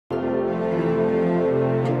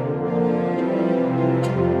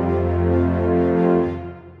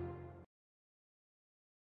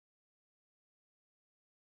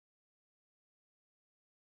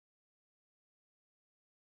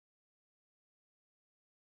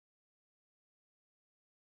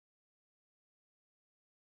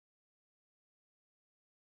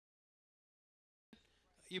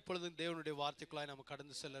இப்பொழுது தேவனுடைய வார்த்தைக்குள்ளாய் நாம்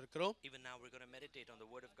கடந்து செல்ல இருக்கிறோம். Even now we're going to meditate on the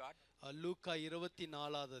word of God. லூக்கா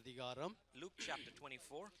 24வது அதிகாரம், Luke chapter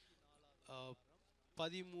 24,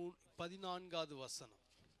 14வது வசனம்.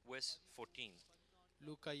 verse 14.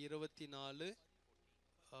 லூக்கா 24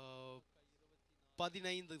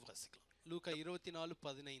 15 வாசிக்கலாம். லூக்கா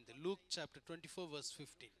 24:15. Luke chapter 24 verse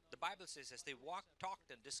 15. The Bible says, as they talked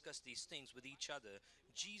and discussed these things with each other,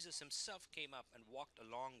 Jesus himself came up and walked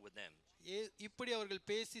along with them. இப்படி அவர்கள்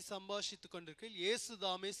பேசி சம்பாஷித்துக் கொண்டிருக்கையில் இயேசு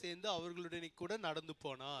தாமே சேர்ந்து அவர்களுடனே கூட நடந்து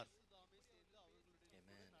போனார்.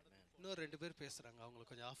 இன்னும் 2 பேர் பேசுறாங்க, அவங்களை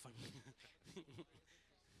கொஞ்சம் ஆஃப் பண்ணுங்க.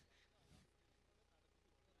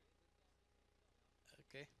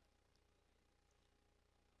 ஓகே.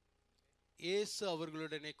 இயேசு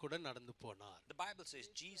அவர்களுடனே கூட நடந்து போனார். The Bible says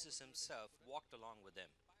Jesus himself walked along with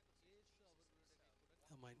them.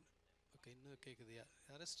 ஆமா. ஓகே, இன்னும் கேக்குதுயா?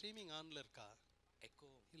 யாரா ஸ்ட்ரீமிங் ஆன்ல இருக்கா? எக்கோ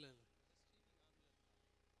இல்ல.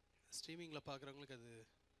 ஸ்ட்ரீமிங்ல பார்க்கறவங்களுக்கு அது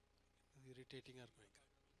இரிட்டேட்டிங்கா இருக்கும்.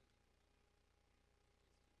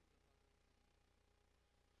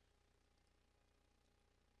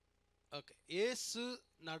 ஓகே. இயேசு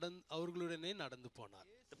அவர்களுடனே நடந்து போனார்.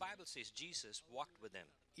 The Bible says Jesus walked with them.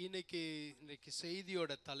 இன்னைக்கு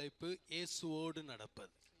செய்தியோட தலைப்பு இயேசுவோடு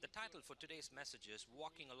நடப்பது. The title for today's message is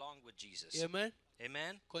walking along with Jesus. Amen.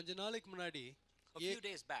 Amen. கொஞ்ச நாளைக்கு முன்னாடி, a few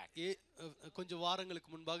days back, கொஞ்சம் வாரங்களுக்கு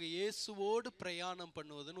முன்பாக இயேசுவோடு பிரயாணம்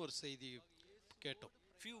பண்ணுவதுன்னு ஒரு செய்தி கேட்டோம்.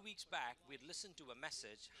 Few weeks back we listened to a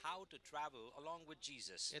message how to travel along with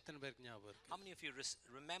Jesus. எத்தனை பேருக்கு ஞாபகம் இருக்கு? How many of you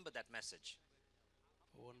remember that message?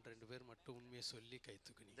 1-2 பேர் மட்டும் உண்மையை சொல்லி கை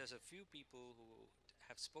தூக்குனீங்க. There's a few people who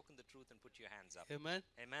have spoken the truth and put your hands up. Amen.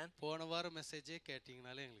 Amen. போன வார மெசேஜே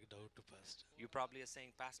கேட்டிங்கனாலே எங்களுக்கு doubt pastor. You probably are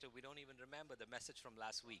saying, Pastor, we don't even remember the message from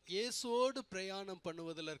last week. இயேசுவோடு பிரயாணம்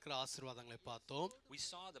பண்ணுவதில் இருக்கிற ஆசீர்வாதங்களை பார்த்தோம். We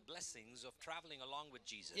saw the blessings of traveling along with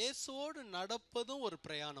Jesus. இயேசுவோடு நடப்பதும் ஒரு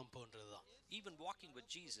பிரயாணம் போன்றதுதான். Even walking with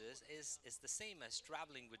Jesus is the same as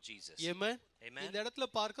traveling with Jesus. Amen. Amen. இந்த இடத்துல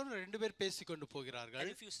பார்க்கணும், 2 பேர் பேசிக்கொண்டு போகிறார்கள்.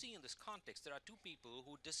 And if you see in this context, there are 2 people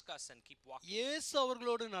who discuss and keep walking. இயேசு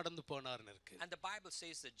அவர்களோடு நடந்து போனார்னு இருக்கு. And the Bible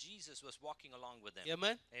says that Jesus was walking along with them.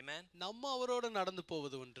 Amen. Amen. நம்ம அவரோடு நடந்து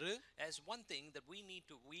போவது ஒன்று. As one thing that we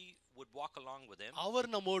would walk along with him. அவர்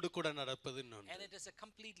நம்மோடு கூட நடப்பது இன்னொன்று. And it is a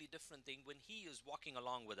completely different thing when he is walking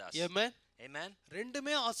along with us. Amen. Amen.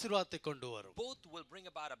 ரெண்டுமே ஆசீர்வாதத்தை கொண்டு வரும். Both will bring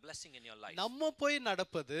about a blessing in your life. நம்ம போய்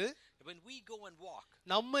நடப்பது, when we go and walk,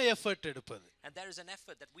 நம்ம எஃபர்ட் எடுப்பது. and there is an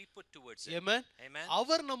effort that we put towards it. Amen. Amen.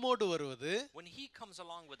 அவர் நம்மோடு வருவது, when he comes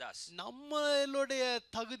along with us, நம்மளுடைய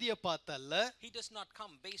தகுதியை பார்த்தல்ல, he does not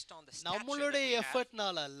come based on the stature நம்மளுடைய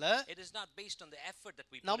எஃபர்ட்னால அல்ல, it is not based on the effort that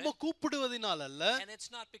we put நம்ம கூப்பிடுவதினால அல்ல, and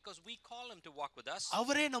it's not because we call him to walk with us,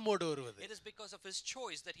 அவரே நம்மோடு வருவது. it is because of his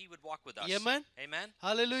choice that he would walk with us. Amen. Amen.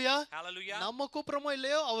 Hallelujah. Hallelujah. நம்ம கூப்பிடுறோமோ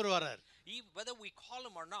இல்லையோ அவர் வரார். Whether we call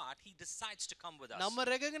him or not, he decides to come with us. நம்ம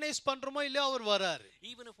recognise பண்றோமோ இல்லையோ அவர் வரார்.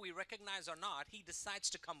 Even if we recognize or not, he decides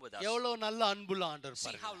to come with us. எவ்வளவு நல்ல அன்புள்ள ஆண்டவர்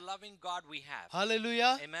பாருங்க. See how loving God we have.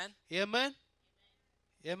 Hallelujah. Amen. Amen.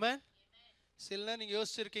 Amen. சில நீங்க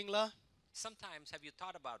யோசிச்சிருக்கீங்களா? Sometimes have you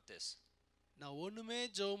thought about this? நான் ஒண்ணுமே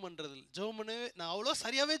ஜெபம் பண்றது இல்ல. நான் அவ்வளோ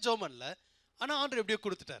சரியாவே ஜெபம் பண்ணல. ஆனா ஆண்டவர் எப்படியோ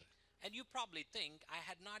கொடுத்துட்டார். And you probably think I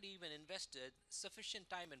had not even invested sufficient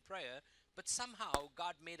time in prayer, but somehow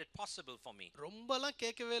God made it possible for me. ரொம்பலாம்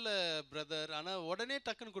கேட்கவே இல்ல பிரதர், ஆனா உடனே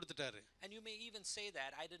டக்குன்னு கொடுத்துட்டாரு. And you may even say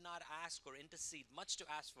that I did not ask or intercede much to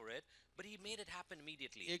ask for it, but he made it happen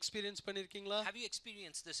immediately. Experience பண்ணிருக்கீங்களா? Have you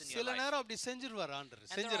experienced this in your life? சில நேரம் அப்படி செஞ்சிருவார் ஆண்டவர்.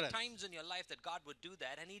 And there are times in your life that God would do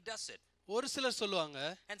that and he does it. ஒரு சிலர் சொல்லுவாங்க,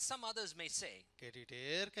 and some others may say, கேட்டிட்டே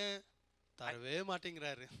இருக்கேன், தரவே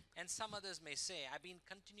மாட்டேங்கிறாரு. and some others may say, I've been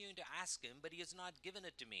continuing to ask him but he has not given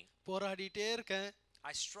it to me. போராடிட்டே இருக்கேன்,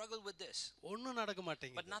 I struggle with this, ஒண்ணும் நடக்க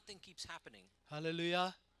மாட்டேங்குது. but nothing keeps happening. Hallelujah.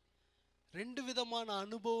 ரெண்டு விதமான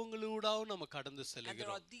அனுபவங்களூடாவும் நம்ம கடந்து செல்கிறோம். And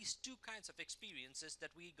there are these 2 kinds of experiences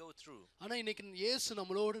that we go through. ஆனா இன்னைக்கு இயேசு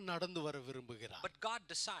நம்மளோடு நடந்து வர விரும்புகிறார். But God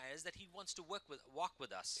desires that he wants to walk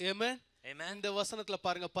with us. Amen. Amen. இந்த வசனத்துல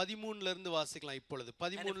பாருங்க, 13ல இருந்து வாசிக்கலாம் இப்பொழுது.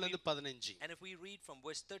 13ல இருந்து 15. And if we read from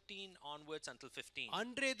verse 13 onwards until 15.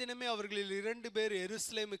 அன்றைய தினமே அவர்களில் 2 பேர்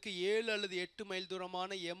எருசலேமுக்கு 7 அல்லது 8 மைல் தூரமான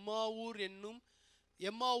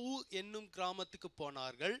எம்மாவு என்னும் கிராமத்துக்கு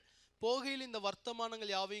போனார்கள். போகையில் இந்த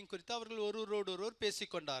வர்த்தமானங்கள் யாவையும் குறித்து அவர்கள் ஒருவரோடொருவர்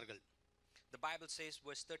பேசிக்கொண்டார்கள். The Bible says,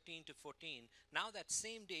 verse 13 to 14, now that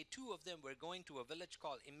same day 2 of them were going to a village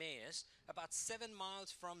called Emmaus, about 7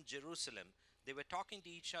 miles from Jerusalem. They were talking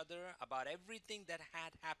to each other about everything that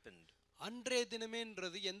had happened. அன்றைய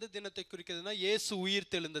தினமேன்றது எந்த தினத்தை குறிக்கிறதுனா இயேசு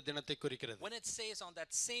உயிர்த்தெழுந்த தினத்தை குறிக்கிறது. When it says on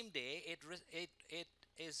that same day, it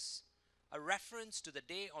is a reference to the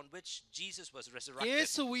day on which Jesus was resurrected.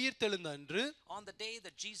 இயேசு உயிர்த்தெழுந்த அன்று On the day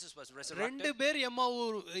that Jesus was ரெண்டு resurrected, பேர்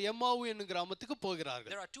எம்மாவு என்னும் கிராமத்துக்கு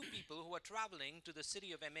போகிறார்கள். there are two people who are traveling to the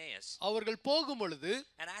city of Emmaus. அவர்கள் போகும் பொழுது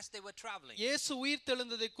And as they were traveling, இயேசு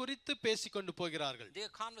உயிர்த்தெழுந்ததை குறித்து பேசிக்கொண்டு போகிறார்கள்.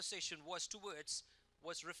 their conversation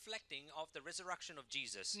was reflecting of the resurrection of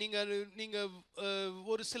Jesus. நீங்க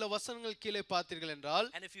ஒரு சில வசனங்கள் கீழே பார்த்தீர்கள் என்றால்,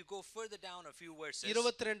 And if you go further down a few verses,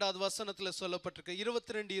 22வது வசனத்துல சொல்லப்பட்டிருக்கு.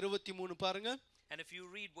 22 23 பாருங்க. and if you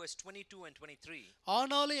read verse 22 and 23,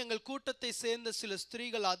 ஆனாலும் எங்கள் கூட்டத்தை சேர்ந்த சில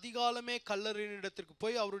ஸ்திரீகள் அதிகாலமே கல்லறையினிடத்திற்கு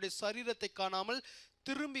போய் அவருடைய சரீரத்தை காணாமல்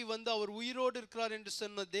திரும்பி வந்து அவர் உயிரோடு இருக்கிறார் என்று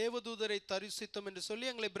சொன்ன தேவதூதரை தரிசித்தோம் என்று சொல்லி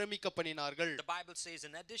எங்களை பிரமிக்க பண்ணினார்கள். the Bible says,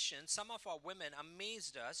 in addition, some of our women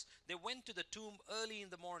amazed us. They went to the tomb early in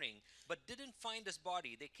the morning but didn't find his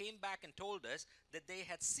body. They came back and told us that they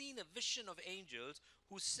had seen a vision of angels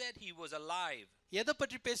who said he was alive. எதை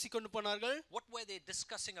பற்றி பேசிக்கொண்டு போனார்கள்? What were they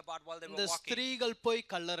discussing about while they were இந்த walking? ஸ்திரீகள் போய்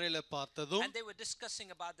கல்லறையில பார்த்ததும், And they were discussing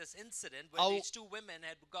about this incident where these two women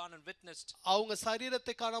had gone and witnessed, அவங்க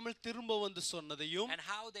சரீரத்தை காணாமல் திரும்ப வந்து சொன்னதையும், and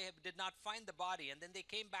how they did not find the body, and then they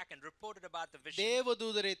came back and reported about the vision,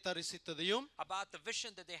 தேவதூதரை தரிசித்ததையும், about the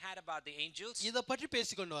vision that they had about the angels, இத பற்றி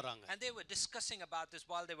பேசிக்கொண்டு வராங்க. and they were discussing about this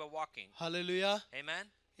while they were walking. Hallelujah. Amen.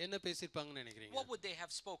 என்ன பேசிருப்பாங்கன்னு நினைக்கிறீங்க? What would they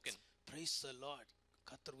have spoken? Praise the Lord.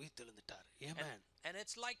 கர்த்தர் உயிர்த்தெழுந்துட்டார். Amen. And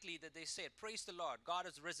it's likely that they said, praise the Lord, God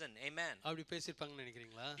has risen. Amen. அப்படி பேசிருப்பாங்கன்னு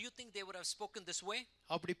நினைக்கிறீங்களா? Do you think they would have spoken this way?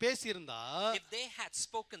 அப்படி பேசியிருந்தா, If they had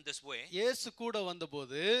spoken this way, இயேசு கூட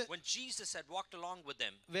வந்தபோது when Jesus had walked along with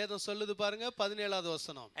them, வேதம் சொல்லுது பாருங்க 17வது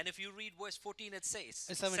வசனம். and if you read verse 14 it says,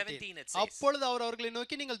 17 it says, அப்பொழுது அவர் அவர்களை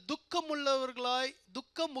நோக்கி, நீங்கள்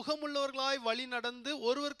துக்க முகமுள்ளவர்களாய் வழி நடந்து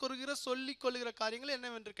ஒருவருக்கொருவர் சொல்லிக் கொள்கிற காரியங்கள்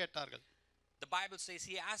என்னவென்று கேட்டார்கள். the Bible says,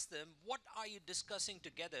 he asked them, what are you discussing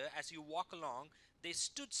together as you walk along? They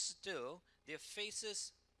stood still, their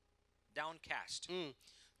faces downcast.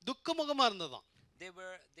 துக்க முகமா இருந்ததாம். They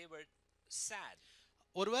were sad.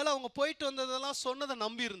 ஒருவேளை அவங்க போயிட்டு வந்ததெல்லாம் சொன்னதை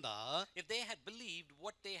நம்பி இருந்தா, if they had believed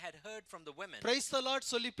what they had heard from the women, praise the Lord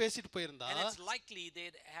சொல்லி பேசிட்டு போயிருந்தா, and it's likely they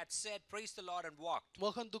had said praise the Lord and walked,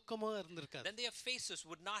 முகம் துக்கமா இருந்திருக்காது. then their faces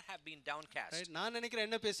would not have been downcast. நான் நினைக்கிறேன்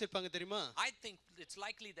என்ன பேசிருப்பாங்க தெரியுமா? I think it's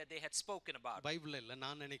likely that they had spoken about. பைபிள்ல இல்ல,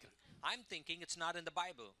 நான் நினைக்கிறேன். I'm thinking it's not in the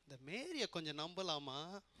Bible. இந்த மேரிய கொஞ்சம் நம்பலாமா?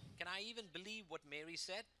 Can I even believe what Mary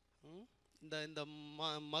said? இந்த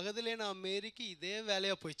மகதலேனா மேரிக்கு இதே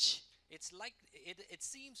வேலையா போயிச்சு. It's like it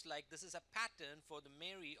seems like this is a pattern for the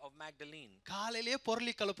Mary of Magdalene. காலையிலே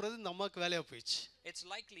பொருளி கலப்புறது இந்த அம்மாக்கு வேலையா போயிச்சு. It's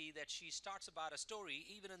likely that she starts about a story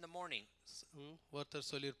even in the morning. ஒருத்தர்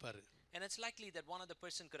சொல்லிருப்பாரு. And it's likely that one other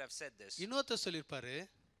person could have said this. இன்னொருத்தர் சொல்லிருப்பாரு.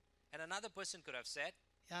 And another person could have said,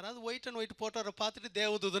 யாராவது white and white போட்டவரை பார்த்துட்டு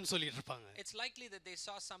தேவதூதன் சொல்லிட்டு இருப்பாங்க. it's likely that they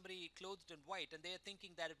saw somebody clothed in white and they are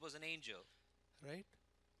thinking that it was an angel. Right?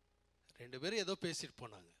 ரெண்டு பேரும் ஏதோ பேசிட்டு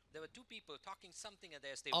போனாங்க. There were two people talking something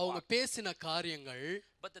as they அவங்க walked. பேசின காரியங்கள்,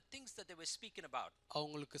 But the things that they were speaking about,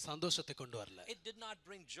 அவங்களுக்கு சந்தோஷத்தை கொண்டு வரல. it did not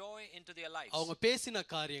bring joy into their lives. அவங்க பேசின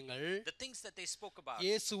காரியங்கள், The things that they spoke about,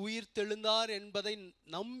 இயேசு உயிர்த்தெழுந்தார் என்பதை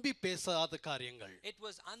நம்பி பேசாத காரியங்கள். it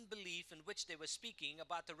was unbelief in which they were speaking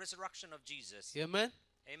about the resurrection of Jesus. Amen.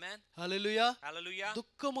 Amen. Hallelujah. Hallelujah.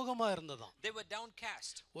 துக்க முகமா இருந்ததாம். They were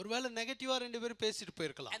downcast. ஒருவேளை நெகட்டிவா ரெண்டு பேரும் பேசிட்டு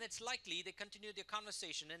போயிருக்கலாம். And it's likely they continued their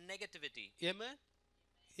conversation in negativity. Amen.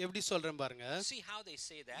 எப்படி சொல்றேன் பாருங்க. See how they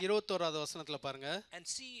say that. 21வது வசனத்துல பாருங்க. And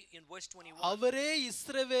see in verse 21. அவரே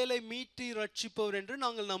இஸ்ரவேலை மீட்டு ரட்சிப்பவர் என்று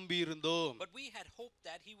நாங்கள் நம்பி இருந்தோம். But we had hoped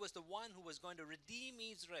that he was the one who was going to redeem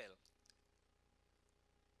Israel.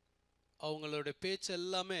 அவங்களோட பேச்சு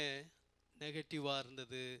எல்லாமே நெகட்டிவா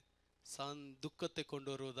இருந்தது. துக்கத்தை கொண்டு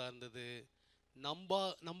வருவதா இருந்தது.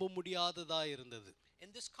 நம்ப முடியாததா இருந்தது.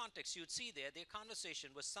 In this context you would see there their conversation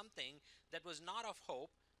was something that was not of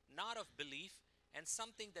hope, not of belief, and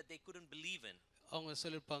something that they couldn't believe in. அவங்க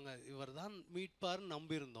சொல்லிருப்பாங்க, இவர்தான் மீட்பார்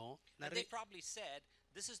நம்பி இருந்தோம். And they probably said,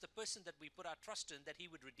 this is the person that we put our trust in, that he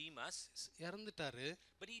would redeem us. இறந்துட்டாரு.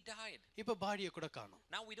 But he died. இப்ப பாடியை கூட காணோம்.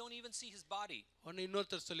 Now we don't even see his body.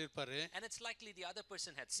 இன்னொருத்தர் சொல்லிருப்பாரு, And it's likely the other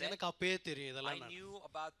person had said, எனக்கு அப்பவே தெரியும் I இதெல்லாம். knew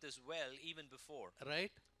about this well even before.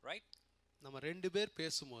 Right? நம்ம ரெண்டு பேர்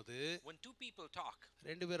பேசும்போது, when two people talk,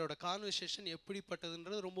 ரெண்டு பேரோட கான்வர்சேஷன்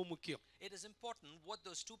எப்படிப்பட்டதுன்றது ரொம்ப முக்கியம். it is important what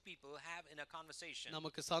those two people have in a conversation.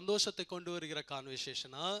 நமக்கு சந்தோஷத்தை கொண்டு வருகிற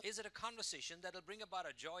கான்வர்சேஷனா, is it a conversation that will bring about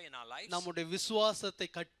a joy in our lives? நம்முடைய விசுவாசத்தை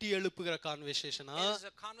கட்டி எழுப்புகிற கான்வர்சேஷனா, is it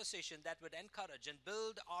a conversation that would encourage and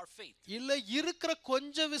build our faith? இல்ல இருக்கிற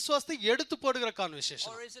கொஞ்ச விசுவாசத்தை எடுத்து போடுகிற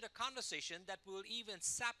conversation? or is it a conversation that will even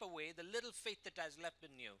sap away the little faith that has left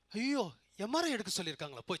in you? ஐயோ எம்ஆர்ஐ எடுக்க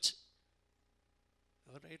சொல்லிருக்காங்களா, போச்சு.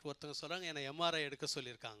 Right. ஒருத்தங்க சொல்றாங்க என்ன எம்ஆர்ஐ எடுக்க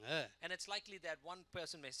சொல்லிருக்காங்க. And it's likely that one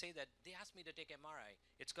person may say that they asked me to take MRI,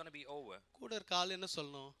 it's going to be over. கூட இருக்க ஆள் என்ன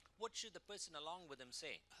சொல்லணும்? What should the person along with him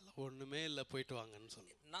say? ஒண்ணுமே இல்ல, போயிட்டு வாங்கன்னு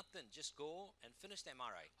சொல்லணும். Nothing, just go and finish the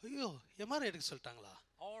MRI. ஐயோ எம்ஆர்ஐ எடுக்க சொல்லிட்டாங்களா?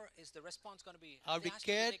 Or is the response going to be, அப்படி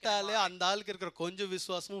கேட்டாலே அந்த ஆளுக்கு இருக்கிற கொஞ்சம்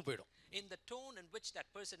விசுவாசமும் போய்டும். in the tone in which that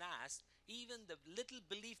person asked, even the little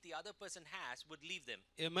belief the other person has would leave them.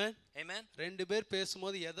 Amen. Amen. ரெண்டு பேர்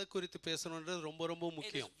பேசும்போது எதை குறித்து பேசணும்ன்றது ரொம்ப ரொம்ப It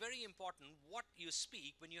முக்கியம். is very important what you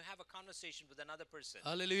speak when you have a conversation with another person.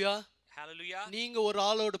 Hallelujah. Hallelujah. நீங்க ஒரு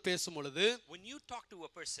ஆளோடு பேசும் பொழுது When you talk to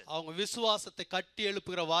a person, அவங்க விசுவாசத்தை கட்டி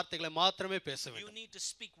எழுப்புகிற வார்த்தைகளை மாத்திரமே பேச you வேண்டும். need to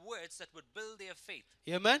speak words that would build their faith.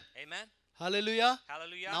 Amen. Amen. Hallelujah.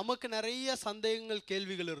 Hallelujah. நமக்கு நிறைய சந்தேகங்கள்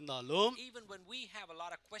கேள்விகள் இருந்தாலும் Even when we have a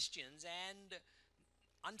lot of questions and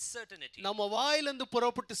uncertainty, நம்ம வாயிலிருந்து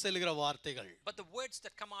புறப்பட்டு செல்கிற வார்த்தைகள் but the words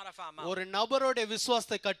that come out of our mouth, ஒரு நபரோட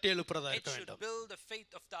விசுவாசத்தை கட்டி எழுப்புறதா it இருக்க should வேண்டும். build the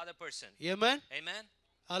faith of the other person. Amen. Amen.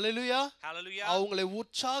 Hallelujah. Hallelujah. அவங்களை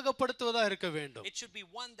உற்சாகப்படுத்துவதா இருக்க வேண்டும். It should be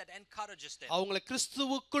one that encourages them. அவங்களை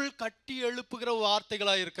கிறிஸ்துவுக்குள் கட்டி எழுப்புகிற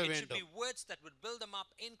வார்த்தைகளா இருக்க It should வேண்டும். be words that would build them up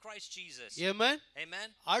in Christ Jesus. Amen. Amen.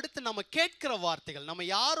 அடுத்து நம்ம கேட்கிற வார்த்தைகள், நம்ம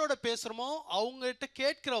யாரோட பேசுறோமோ அவங்ககிட்ட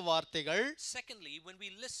கேட்கிற வார்த்தைகள் Secondly, when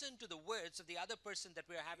we listen to the words of the other person that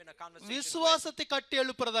we are having a conversation with, விசுவாசத்தை கட்டி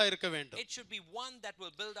எழுப்புறதா இருக்க வேண்டும். it should be one that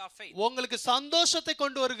will build our faith. உங்களுக்கு சந்தோஷத்தை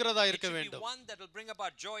கொண்டு வருகிறதா It இருக்க should be வேண்டும். one that will bring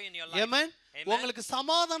about joy in your life. Amen. Amen. உங்களுக்கு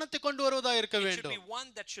சமாதானத்தை கொண்டு வருவதா இருக்க It should வேண்டும். be one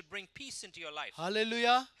that should bring peace into your life.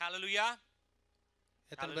 Hallelujah. Hallelujah.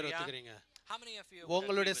 எத்தனை பேர் ஒத்துக்கிறீங்க? How many of you would agree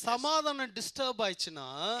உங்களுடைய with this? சமாதானம் disturb ஆயிடுச்சுன்னா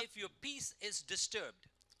If your peace is disturbed,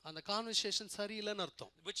 அந்த கான்வர்சேஷன் சரியில்லைன்னு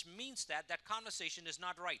அர்த்தம். which means that that conversation is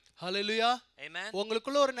not right. Hallelujah. Amen.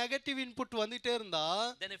 உங்களுக்குள்ள ஒரு நெகட்டிவ் இன்புட் வந்துட்டே இருந்தா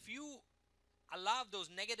Then if you allow those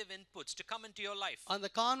negative inputs to come into your life, அந்த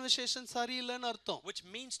conversation சரியில்லைன்னு அர்த்தம். which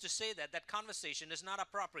means to say that that conversation is not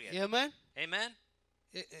appropriate. Amen. Amen.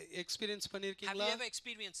 Experience Have பண்ணிருக்கீங்களா? you ever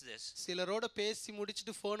experienced this? சிலரோட பேசி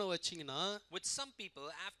முடிச்சிட்டு போனை வச்சீங்கன்னா With some people,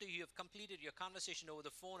 after you have completed your conversation over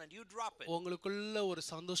the phone and you drop it, உங்களுக்குள்ள ஒரு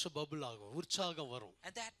சந்தோஷ bubble ஆகும், உற்சாகம் வரும்.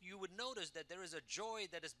 and that you would notice that there is a joy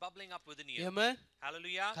that is bubbling up within you. Amen.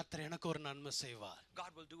 Hallelujah. கர்த்தர் எனக்கு ஒரு நன்மை செய்வார்.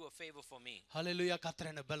 God will do a favor for me. ஹalleluya. கர்த்தர்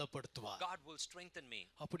என்னை பலப்படுத்துவார். God will strengthen me.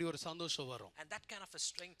 அப்படி ஒரு சந்தோஷம் வரும். And that kind of a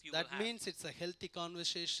strength you That will have. means it's a healthy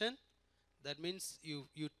conversation. That means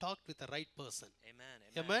you talked with the right person. Amen.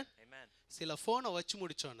 Amen. Amen. சில போனை வச்சு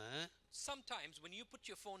முடிச்சோன்னே Sometimes when you put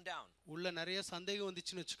your phone down, உள்ள நிறைய சந்தேகம்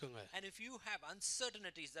வந்துச்சுன்னு வச்சுக்கோங்க. and if you have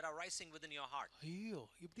uncertainties that are rising within your heart, ஐயோ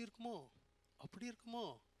இப்படி இருக்குமோ, அப்படி இருக்குமோ,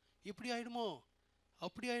 இப்படி ஆயிடுமோ,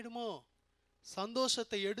 அப்படி ஆயிடுமோ,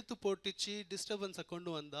 சந்தோஷத்தை எடுத்து போட்டுச்சு டிஸ்டர்பன்ஸை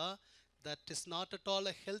கொண்டு வந்தா that is not at all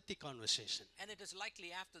a healthy conversation. and it is likely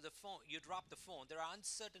after the phone you drop the phone, there are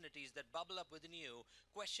uncertainties that bubble up within you,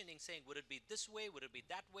 questioning, saying, would it be this way, would it be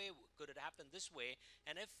that way, could it happen this way?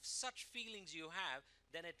 And if such feelings you have,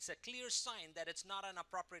 then it's a clear sign that it's not an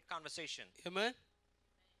appropriate conversation. Amen.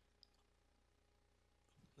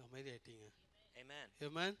 அமைதியாயிட்டீங்க. Amen.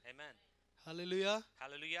 Amen. Amen. Hallelujah.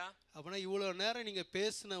 Hallelujah. அப்பனா இவ்வளவு நேரம் நீங்க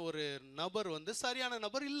பேசின ஒரு நபர் வந்து சரியான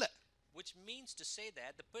நபர் இல்ல. Which means to say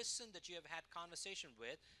that the person that you have had conversation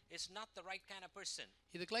with is not the right kind of person.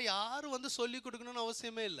 இதுக்கெல்லாம் யாரும் வந்து சொல்லி கொடுக்கணும்னு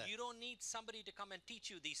அவசியமே இல்ல. You don't need somebody to come and teach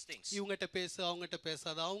you these things. இவங்ககிட்ட பேசு, அவங்ககிட்ட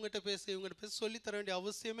பேசாத, அவங்ககிட்ட பேசு, இவங்ககிட்ட பேசு சொல்லி தர வேண்டிய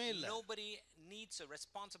அவசியமே இல்ல. Nobody needs a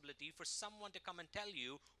responsibility for someone to come and tell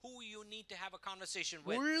you who you need to have a conversation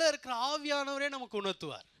with. உள்ள இருக்கிற ஆவியானவரே நமக்கு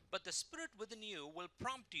உணர்த்துவார். But the spirit within you will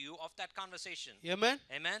prompt you of that conversation. Amen.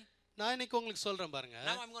 Amen. நான் இன்னைக்கு உங்களுக்கு சொல்றேன் பாருங்க.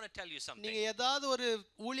 Now I'm going to tell you something. நீங்க ஏதாவது ஒரு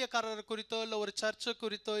ஊழியக்காரர் குறித்தோ இல்ல ஒரு சர்ச்சை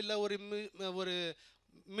குறித்தோ இல்ல ஒரு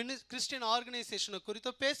கிறிஸ்டியன் ஆர்கனைசேஷனை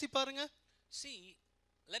குறித்தோ பேசி பாருங்க. See,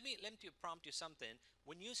 let me prompt you something.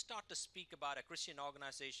 When you start to speak about a Christian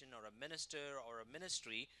organization or a minister or a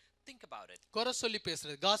ministry, think about it. குறை சொல்லி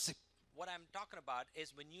பேசுறது, gossip. What I'm talking about is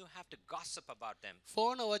when you have to gossip about them.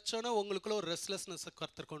 போனை வச்சோனே உங்களுக்குள்ள ஒரு restlessness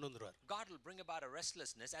கர்த்தர் கொண்டு வந்துருவார். God will bring about a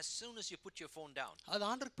restlessness as soon as you put your phone down. அது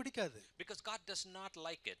ஆண்டவருக்கு பிடிக்காது. Because God does not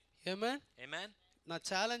like it. Amen. Amen. நான்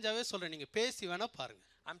சேலஞ்சாவே சொல்றேன், நீங்க பேசி வேணா பாருங்க.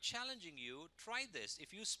 I'm challenging you, try this. If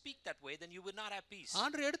you speak that way, then you will not have peace.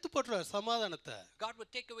 ஆண்டவர் எடுத்து போட்டுருவார் சமாதானத்தை. God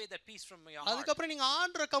would take away that peace from your heart. அதுக்கு அப்புறம் நீங்க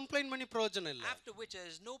ஆண்டவரை கம்ப்ளைன்ட் பண்ணி பிரயோஜனம் இல்ல. After which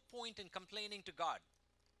there is no point in complaining to God.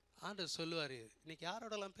 ஆண்டவர் சொல்லுவாரு, இன்னைக்கு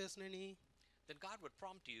யாரோடலாம் பேசுன நீ? Then God would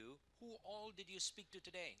prompt you, who all did you speak to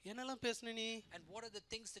today? என்னெல்லாம் பேசுன நீ? And what are the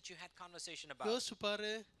things that you had conversation about? யோசிச்சு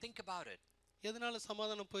பாரு. Think about it. எதனால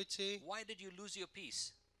சமாதானம் போயிச்சு? Why did you lose your peace?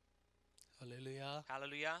 Hallelujah.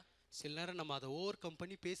 Hallelujah. சில நேரம் நம்ம அதை ஓவர் கம்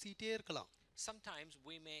பண்ணி பேசிட்டே இருக்கலாம். sometimes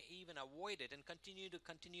we may even avoid it and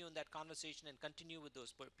continue in that conversation and continue with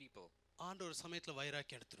those people. ஆண்டவர் சமயத்துல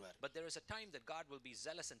வைராக்கியம் எடுத்துருவார். But there is a time that God will be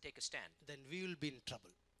zealous and take a stand. Then we will be in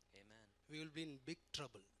trouble. Amen. We will be in big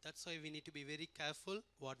trouble. That's why we need to be very careful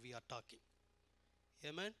what we are talking.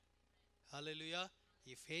 Amen. Hallelujah.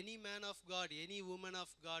 If any man of God, any woman of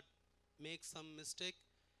God makes some mistake,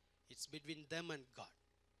 it's between them and God.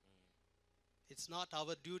 It's not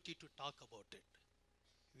our duty to talk about it.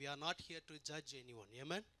 We are not here to judge anyone.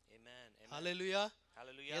 Amen. Amen. Amen. Hallelujah.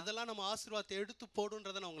 Hallelujah. எதெல்லாம் நம்ம ஆசீர்வாதத்தை எடுத்து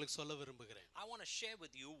போடுன்றதை நான் உங்களுக்கு சொல்ல விரும்புகிறேன். I want to share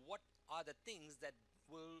with you what are the things that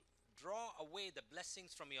will draw away the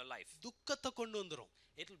blessings from your life. துக்கத்தை கொண்டு வந்துரும்.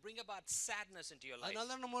 It will bring about sadness into your life. அதனால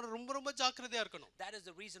தான் நம்ம ரொம்ப ஜாக்கிரதையா இருக்கணும். That is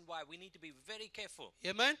the reason why we need to be very careful.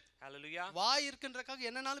 Amen. Hallelujah. வாய் இருக்குன்றக்காக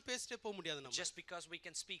என்னனாலும் பேசிட்டே போக முடியாது நம்ம. Just because we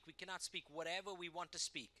can speak, we cannot speak whatever we want to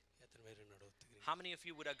speak. எத்தனை பேர் என்னோட ஒத்துக்கிறீங்க? How many of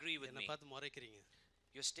you would agree with me? என்ன பார்த்து முறைக்கிறீங்க?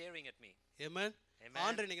 You're staring at me. Amen.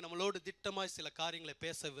 ஆண்டவர் இன்னைக்கு நம்மளோடு திட்டமாய் சில காரியங்களை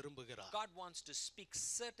பேச விரும்புகிறார். God wants to speak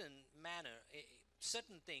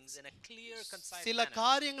certain things in a clear, concise சில manner.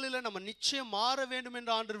 காரியங்களில நம்ம நிச்சயம் மாற வேண்டும்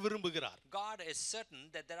என்று ஆண்டவர் விரும்புகிறார். God is certain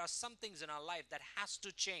that there are some things in our life that has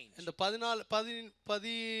to change. இந்த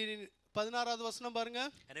 16வது வசனம் பாருங்க.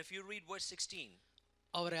 And if you read verse 16,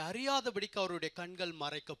 அவரை அறியாதபடிக்கு அவருடைய கண்கள் the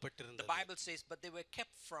மறைக்கப்பட்டிருந்தது. Bible says, but they were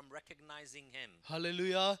kept from recognizing him.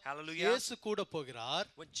 Hallelujah. Hallelujah. இயேசு கூட போகிறார்.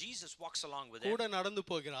 When Jesus walks along with them, கூட நடந்து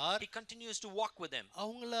போகிறார். he continues to walk with them.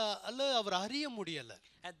 அவங்கள அவர் அறிய முடியல.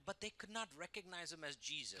 But they could not recognize him as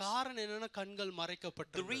Jesus. காரணம் என்னன்னா கண்கள் The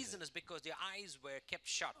மறைக்கப்பட்டிருந்தது. reason is because their eyes were kept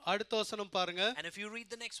shut. அடுத்த வசனம் பாருங்க. And if you read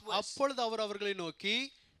the next verse, அப்பொழுது அவர் அவர்களை நோக்கி,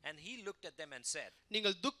 and he looked at them and said,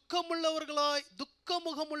 நீங்கள்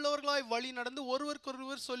துக்கமுகமுள்ளவர்களாய் வழி நடந்து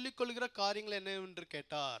ஒருவருக்கொருவர் சொல்லிக் கொள்கிற காரியங்கள் என்னவென்று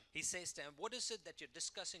கேட்டார். he says to them, what is it that you're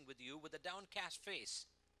discussing with you with a downcast face?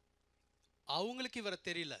 அவங்களுக்கு இவரை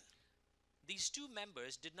தெரியல. These two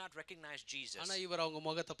members did not recognize Jesus. ஆனா இவர் அவங்க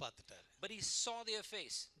முகத்தை பார்த்துட்டார். But he saw their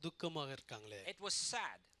face. துக்கமாக இருக்காங்களே. It was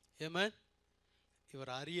sad. ஆமென்.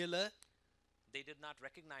 இவர் அறியல. They did not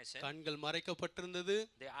recognize him. கண்கள் மறைக்கப்பட்டிருந்தது.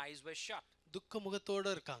 Their eyes were shut. துக்க முகத்தோட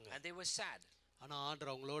இருக்காங்க. And they were sad. ஆனா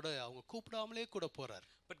ஆண்டவர் அவங்களோட அவங்க கூப்பிடாமலே கூட போறார்.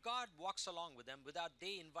 But God walks along with them without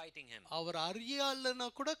they inviting him. அவர் அறியலனா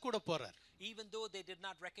கூட போறார். Even though they did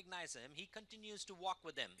not recognize him, he continues to walk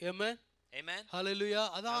with them. Amen. Amen. ஹல்லேலூயா.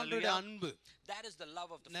 அதான் ஆண்டவருடைய அன்பு. That is the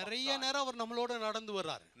love of the நிறைய Father. நேரம் அவர் நம்மளோட நடந்து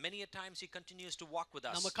வர்றார். Many a times he continues to walk with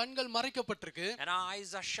us. நம்ம கண்கள் மறைக்கப்பட்டிருக்கு. And our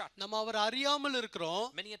eyes are shut. நம்ம அவர் அறியாமல் இருக்கிறோம்.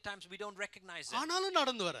 Many a times we don't recognize him. ஆனாலும்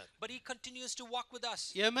நடந்து வர்றார். But he continues to walk with us.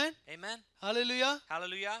 Amen. Amen. Hallelujah.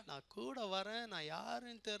 Hallelujah. நான் கூட வரேன், நான்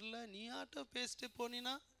யாருன்னு தெரியல, நீ ஆட்டோ பேசிட்டு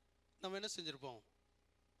போனீனா நம்ம என்ன செஞ்சிருப்போம்?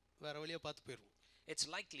 வேற வழியா பார்த்து போயிடுவோம். It's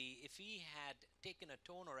likely if he had taken a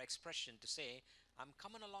tone or expression to say, I'm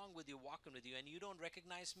coming along with you, walking with you, and you don't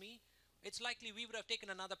recognize me, it's likely we would have taken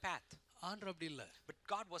another path. ஆண்டவர் அப்படி இல்ல. But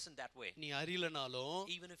God wasn't that way. நீ அறியலனாலும்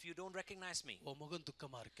Even if you don't recognize me உன் முகம்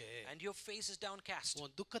துக்கமா இருக்கு. and your face is downcast,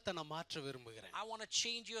 உன் துக்கத்தை நான் மாற்ற விரும்புகிறேன். I want to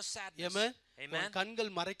change your sadness. Amen. Amen. உன்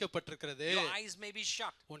கண்கள் மறைக்கப்பட்டிருக்கிறது. Your eyes may be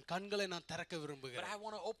shut, உன் கண்களை நான் திறக்க but விரும்புகிறேன். I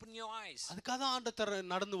want to open your eyes. அதுக்காக தான் ஆண்டவர்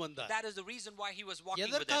நடந்து வந்தார். That is the reason why he was walking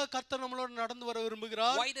with எதற்காக them. கர்த்தர் நம்மளோட நடந்து வர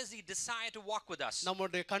விரும்புகிறார்? Why does he desire to walk with us?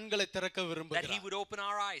 நம்முடைய கண்களை திறக்க That he விரும்புகிறார். would open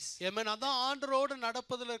our eyes. ஆமென். அதான் ஆண்டவரோடு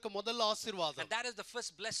நடப்பதில் இருக்க முதல் ஆசீர்வாதம். And that is the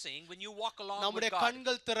first blessing when you walk along with நம்முடைய God.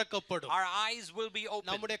 கண்கள் திறக்கப்படும். Our eyes will be open.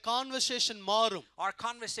 நம்முடைய கான்வர்சேஷன் மாறும். Our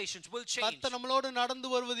conversations will change. கர்த்தர் நம்மளோடு நடந்து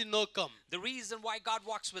வருவதின் நோக்கம் The reason why God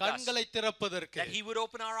walks with us, கண்களை திறப்பதற்கு, that he would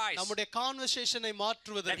open our eyes, நம்முடைய கான்வர்சேஷனை that he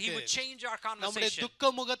மாற்றுவதற்கு, would change our நம்முடைய conversation,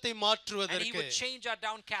 துக்க முகத்தை and he மாற்றுவதற்கு. would change our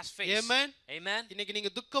downcast face. Amen. Amen. இன்னைக்கு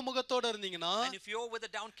நீங்க துக்க முகத்தோட இருந்தீங்கன்னா And if you're with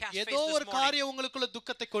a downcast face ஏதோ this ஒரு morning, காரியம் உங்களுக்குள்ள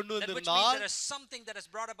துக்கத்தை கொண்டு that which means வந்திருந்தால் there is something that has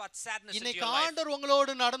brought about sadness into இன்னைக்கு your life. ஆண்டவர்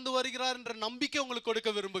உங்களோடு நடந்து வருகிறார் என்ற நம்பிக்கை உங்களுக்கு கொடுக்க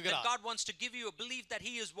That விரும்புகிறார். God wants to give you a belief that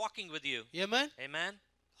he is walking with you. Amen. Amen.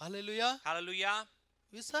 Hallelujah. Hallelujah.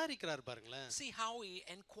 விசாரிக்கிறார் பாருங்களேன். See how he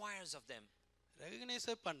inquires of them.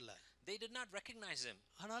 ரெகக்னைஸே பண்ணல. They did not recognize him,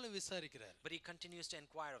 ஆனாலும் விசாரிக்கிறார். but he continues to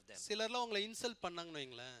inquire of them. சிலர்லாம் உங்களை insult பண்ணாங்கன்னு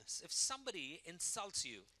வைங்களேன். If somebody insults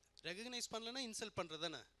you, recognise பண்ணலனா insult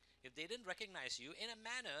பண்றதுதானே. if they didn't recognize you, in a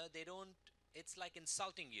manner they don't, it's like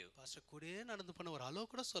insulting you. Pastor கூடயே நடந்து போன ஒரு ஹலோ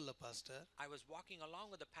கூட சொல்ல pastor. I was walking along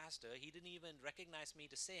with the pastor, he didn't even recognize me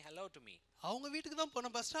to say hello to me. அவங்க வீட்டுக்கு தான் போன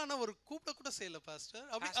பாஸ்டர், ஆனா ஒரு கூப்பிட கூட செய்யல பாஸ்டர்.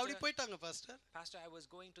 அப்படி போய்ட்டாங்க pastor. Pastor, I was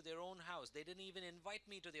going to their own house, they didn't even invite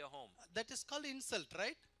me to their home. That is called insult,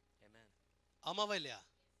 right? Amen. ஆமாவா இல்லையா?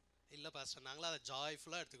 இல்ல பாஸ்டர், நாங்கள அத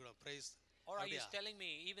ஜாய்ஃபுல்லா எடுத்துக்கிறோம். praise. Or are you telling me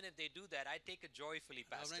even if they do that, I take it joyfully,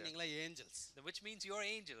 pastor? அப்படினா நீங்களா Angeles. Which means you're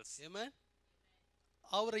angels. Amen.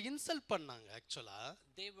 அவரை insult பண்ணாங்க. ஆக்சுவலா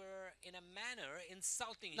They were in a manner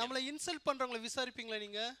insulting him. நம்மள insult பண்றவங்கள விசாரிப்பீங்களா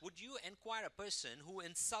நீங்க? Would you inquire a person who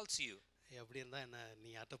insults you? எப்படி இருந்தா என்ன,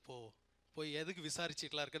 நீ அட்ட போய் எதுக்கு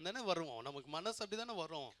விசாரிச்சிட்டலாம் இருக்குன்னு தானே வரும். நமக்கு மனசு அப்படிதானே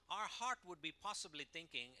வரும். Our heart would be possibly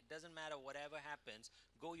thinking, it doesn't matter whatever happens,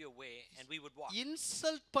 go your way, and we would walk.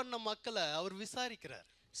 Insult பண்ண மக்களை அவர் விசாரிக்கிறார்.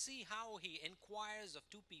 See how he inquires of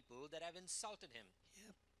two people that have insulted him.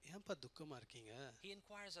 ஏன்பா துக்கமா இருக்கீங்க? He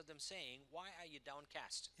inquires of them saying, why are you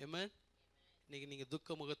downcast? ஆமென். நீங்க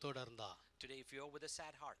துக்க முகத்தோட இருந்தா, Today if you're with a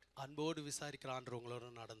sad heart, அன்போடு விசாரிக்கிற ஆண்டவர் உங்களோட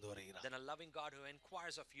நடந்து வருகிறார். then a loving God who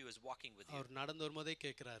inquires of you is walking with you. அவர் நடந்து வரும்போதே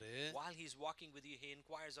கேக்குறாரு, While he's walking with you, he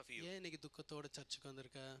inquires of you. ஏன் இன்னைக்கு துக்கத்தோட சர்ச்சுக்கு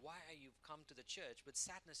வந்திருக்க? Why are you come to the church with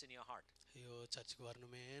sadness in your heart? ஐயோ சர்ச்சுக்கு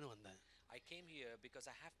வரணுமேன்னு வந்தேன். I came here because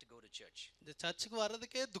I have to go to church. இந்த சர்ச்சுக்கு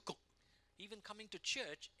வர்றதுக்கே துக்கம். Even coming to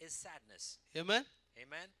church is sadness. Amen.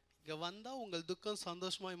 Amen. இங்க வந்தா உங்கள் துக்கம்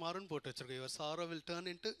சந்தோஷமாய் மாறும் போட்டு வச்சிருக்கோம். your sorrow will turn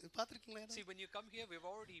into, பாத்திருக்கீங்களா? See, when you come here, we've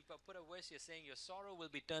already put a verse here saying your sorrow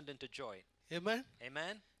will be turned into joy. Amen.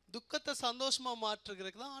 Amen. துக்கத்தை சந்தோஷமா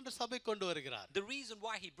மாற்றுகிறதுக்கு தான் ஆண்டவர் சபை கொண்டு வருகிறார். The reason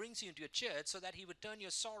why he brings you into your church so that he would turn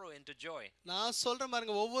your sorrow into joy. நான் சொல்றேன்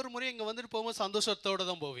பாருங்க, ஒவ்வொரு முறையும் இங்க வந்துட்டு போகும்போது சந்தோஷத்தோட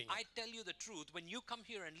தான் போவீங்க. I tell you the truth, when you come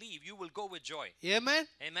here and leave, you will go with joy. Amen.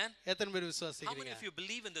 Amen. எத்தனை பேர் How many விசுவாசிக்கிறீங்க? of you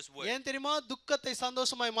believe in this word? ஏன் தெரியுமா? துக்கத்தை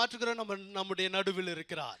சந்தோஷமாய் மாற்றுகிற நம்முடைய நடுவில்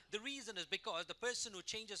இருக்கிறார். The reason is because the person who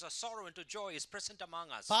changes our sorrow into joy is present among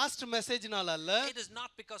us. Past மெசேஜ்னால அல்ல, It is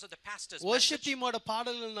not because of the pastor's worship message. டீமோட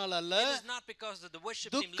பாடல்கள்னால அல்ல, It is not because of the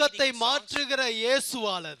worship team துக்கத்தை leading songs. மாற்றுகிற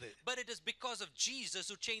இயேசுவாலது. But it is because of Jesus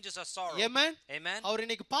who changes our sorrow. Amen. Amen. அவர்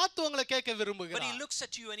இன்னைக்கு பார்த்து உங்களை கேட்க But he விரும்புகிறார். looks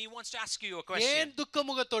at you and he wants to ask you a question. ஏன் துக்க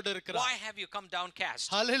முகத்தோட Why இருக்கிறார்? have you come downcast?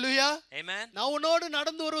 Hallelujah. Amen. நான் உன்னோடு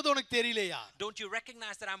நடந்து வருவது உனக்கு தெரியலையா? Don't you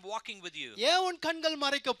recognize that I'm walking with you? ஏன் உன் கண்கள் Why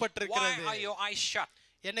மறைக்கப்பட்டிருக்கிறது? are your eyes shut?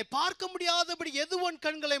 என்னை பார்க்க முடியாதபடி எது உன்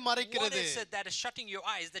கண்களை What மறைக்கிறது? is it that is shutting your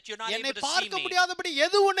eyes that you're not என்னை able to see பார்க்க me? முடியாதபடி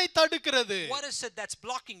எது உன்னை தடுக்கிறது? What is it that's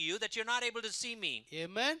blocking you that you're not able to see me?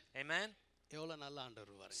 Amen. Amen. எவ்வளவு நல்ல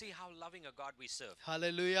ஆண்டவர் பாருங்க. See how loving a God we serve.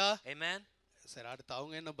 Hallelujah. Amen. சரி, அடுத்து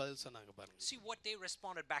அவங்க என்ன பதில் சொன்னாங்க பாருங்க. See what they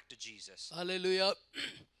responded back to Jesus. ஹalleluya.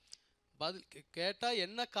 பதில் கேட்டா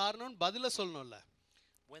என்ன காரணம்னு பதில சொல்லணும்ல.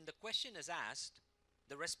 When the question is asked,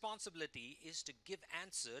 the responsibility is to give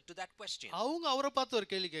answer to that question. அவங்க அவரை பார்த்து ஒரு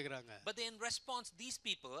கேள்வி கேக்குறாங்க. But in response, these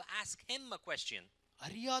people ask him a question.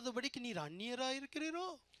 அறியாதபடிக்கு நீர் அந்நியரா இருக்கிறீரோ?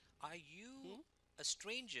 Are you a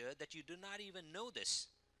stranger that you do not even know this?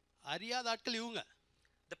 அறியாத ஆட்கள் இவங்க.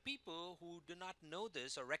 The people who do not know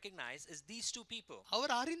this or recognize is these two people.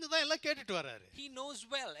 அவர் அறிந்து தான் எல்லாம் கேட்டுட்டு வராரு. He knows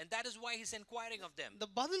well, and that is why he's inquiring of them. இந்த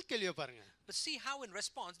பதில் கேள்வியை பாருங்க. But see how in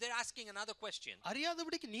response they're asking another question.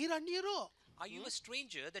 அறியாதபடிக்கு நீர் அந்நியரோ? Are you a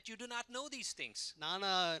stranger that you do not know these things?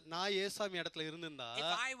 நான் ஏசாமி இடத்துல இருந்திருந்தா,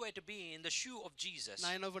 If I were to be in the shoe of Jesus,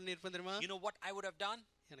 நான் என்ன பண்ணிருப்பேன் தெரியுமா? you know what I would have done?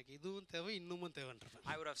 எனக்கு இதுவும் தேவை இன்னுமும் தேவைன்றேன்.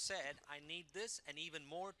 I would have said, I need this and even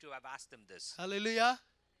more to have asked him this. Hallelujah.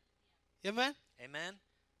 Amen. Amen.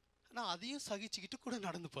 ஆனா அதையும் சகிச்சுக்கிட்டு கூட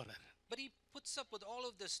நடந்து போறாரு. But he puts up with all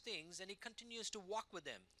of these things and he continues to walk with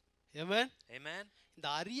them. Amen. Amen. இந்த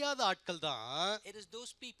அறியாத ஆட்கள் தான் It is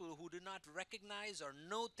those people who do not recognize or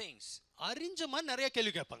know things. அறிஞ்ச மாதிரி நிறைய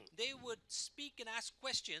கேள்வி கேட்பாங்க. They would speak and ask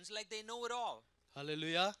questions like they know it all.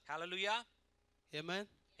 Hallelujah. Hallelujah. Amen.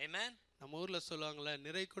 Amen. நம்ம ஊர்ல சொல்லுவாங்கல,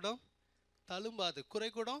 நிறைகுடம் தழும்பாது,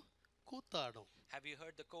 குறைகுடம் கூத்தாடும். Have you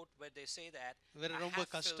heard the quote where they say that வேற a ரொம்ப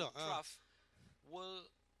half-filled கஷ்டம். trough will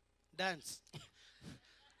Dance.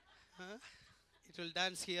 It will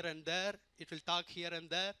dance here and there, it will talk here and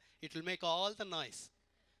there, it will make all the noise.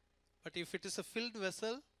 But if it is a filled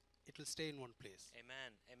vessel, it will stay in one place.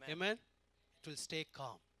 Amen. Amen. Amen. It will stay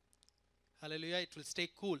calm. Hallelujah. It will stay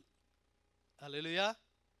cool. Hallelujah.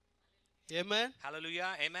 Amen.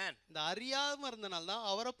 Hallelujah. Amen. இந்த அறியாம இருந்தனால தான்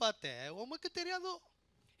அவரை பார்த்தேன், உமக்கு தெரியாதோ?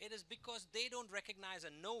 It is because they don't recognize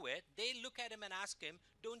and know it. They look at him and ask him,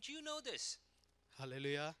 don't you know this?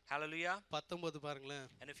 Hallelujah. Hallelujah. 19 பாருங்களேன்.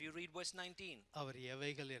 And if you read verse 19, அவர்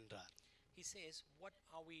எவைகள் என்றார். he says, what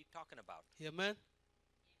are we talking about? Amen.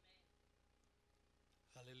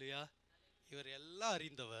 Hallelujah. இவர் எல்லாம்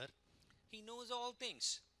அறிந்தவர். He knows all things.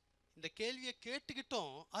 இந்த கேள்வியை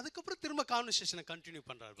கேட்டுக்கிட்டோம், அதுக்கப்புறம் திரும்ப கான்வர்சேஷனை கண்டினியூ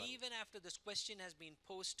பண்றாரு. Even after this question has been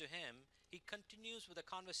posed to him, he continues with a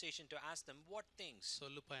conversation to ask them what things.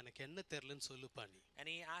 சொல்லுப்பா, எனக்கு என்ன தெரியலன்னு சொல்லுப்பா நீ. And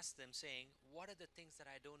he asks them saying, what are the things that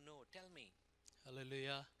I don't know? Tell me.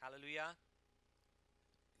 Hallelujah. Hallelujah.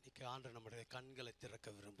 இன்னைக்கு ஆண்டவர் நம்முடைய கண்களை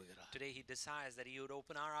திறக்க விரும்புகிறார். Today he desires that he would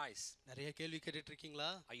open our eyes. நிறைய கேள்வி கேட்டுட்டு இருக்கீங்களா?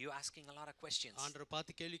 Are you asking a lot of questions? ஆண்டவரை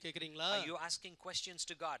பார்த்து கேள்வி கேக்குறீங்களா? Are you asking questions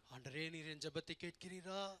to God? ஆண்டவரே, நீர் என் ஜெபத்தை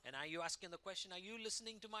கேட்கிறீரா? And are you asking the question, are you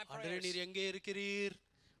listening to my ஆண்டவரே, prayers? நீர் எங்கே இருக்கிறீர்?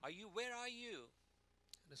 Where are you?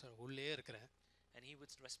 என்ன சார், உள்ளே இருக்கிறேன். And he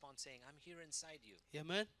would respond saying, I'm here inside you.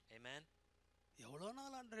 Amen. Amen. எவ்வளவு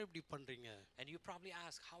நாள் ஆண்டவரே இப்படி பண்றீங்க? And you probably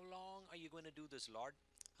ask, how long are you going to do this, Lord?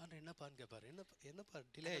 ஆண்டவரே என்னப்பான்னு கேட்பாரு. என்னப்பா And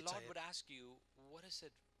டிலே the Lord ஆயிடுச்சா? would ask you, what is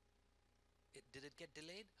it? Did it get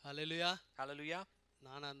delayed? Hallelujah. Hallelujah.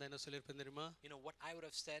 நான் அந்த என்ன சொல்லிருப்பேன் தெரியுமா? You know what I would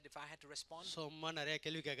have said if I had to respond? சும்மா நிறைய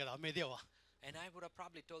கேள்வி கேட்காத, அமைதியா வா. And I would have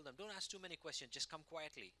probably told them, don't ask too many questions, just come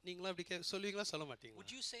quietly. நீங்களா அப்படி சொல்லுவீங்களா சொல்ல மாட்டீங்களா?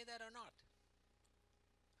 Would you say that or not?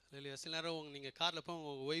 ஹalleluya. சில நேரம் நீங்க கார்ல போய்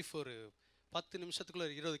உங்க வைஃப் ஒரு 10 நிமிஷத்துக்குள்ள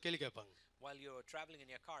 20 கேள்வி கேட்பாங்க. While you're traveling in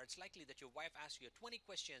your car, it's likely that your wife asks you 20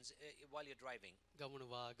 questions while you're driving.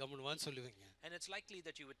 கம்முனு வான்னு சொல்லுவீங்க. And it's likely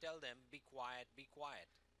that you would tell them, be quiet, be quiet.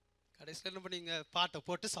 கடைசில என்ன பண்ணீங்க? பாட்டை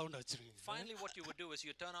போட்டு sound வச்சிருவீங்க. Finally, what you would do is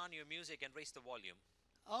you turn on your music and raise the volume.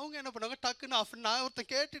 அவங்க என்ன பண்ணுவாங்க? டக்குன்னு ஆஃப். நான் ஒருத்தன்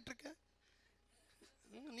கேட்டுட்டு இருக்கேன்,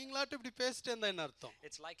 நீங்களாட்டு இப்படி பேசிட்டே இருந்தா என்ன அர்த்தம்?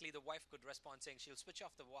 It's likely the wife could respond saying she'll switch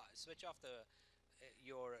off the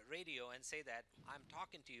your radio and say that I'm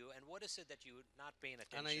talking to you, and what is it that you're not paying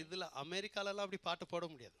attention? ஆனா இதுல அமெரிக்கால எல்லாம் அப்படி பாட்டு போட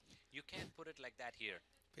முடியாது. You can't put it like that here.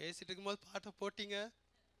 பேசிட்டு இருக்கும்போது பாட்டை போட்டீங்க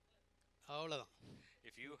அவ்வளவுதான்.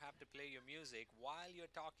 If you have to play your music while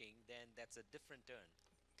you're talking, then that's a different turn.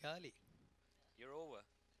 காலி. You're over.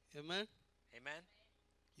 Amen. Amen.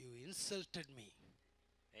 You insulted me.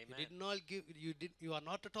 Amen. You are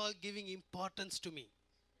not at all giving importance to me.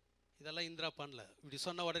 இதெல்லாம் இந்திரா பண்ணல. இப்படி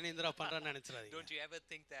சொன்ன உடனே இந்திரா பண்றான்னு நினைச்சிராதீங்க. Don't you ever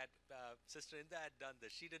think that Sister Indra had done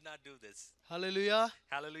this? She did not do this. Hallelujah.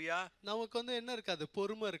 Hallelujah. நமக்கு வந்து என்ன இருக்காது?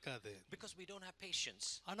 பொறுமை இருக்காது. Because we don't have patience.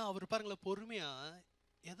 ஆனா அவர் பாருங்கள பொறுமையா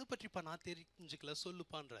எதை பற்றிப்பா நான் தெரிஞ்சுக்கல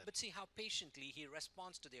சொல்லுப்பான்றார். But see how patiently he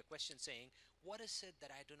responds to their question saying, what is it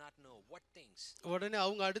that I do not know? What things? உடனே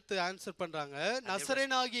அவங்க அடுத்து ஆன்சர் பண்றாங்க,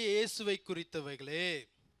 நசரேயனாகிய இயேசுவை குறித்தவைகளே,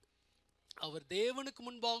 அவர் தேவனுக்கு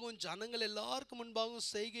முன்பாகவும் ஜனங்கள் எல்லாருக்கும் முன்பாகவும்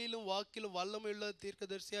செய்கையிலும் வாக்கிலும் வல்லமையுள்ள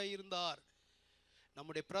தீர்க்கதரிசியாய் இருந்தார்.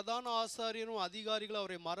 நம்முடைய பிரதான ஆசாரியரும் அதிகாரிகளும்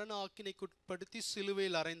அவரை மரண ஆக்கினைக்குட்படுத்தி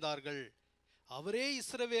சிலுவையில் அறைந்தார்கள். அவரே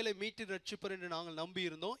இஸ்ரவேலை மீட்டு ரட்சிப்பார் என்று நாங்கள் நம்பி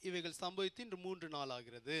இருந்தோம். இவைகள் சம்பவித்து இன்று 3 நாள்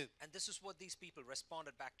ஆகிறது. And this is what these people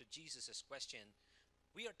responded back to Jesus' question.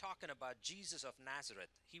 We are talking about Jesus of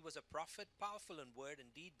Nazareth. He was a prophet, powerful in word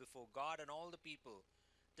and deed before God and all the people.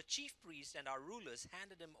 The chief priests and our rulers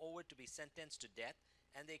handed him over to be sentenced to death,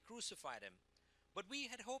 and they crucified him. But we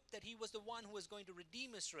had hoped that he was the one who was going to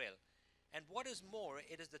redeem Israel. And what is more,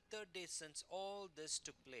 it is the 3rd day since all this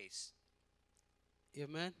took place.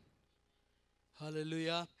 Amen.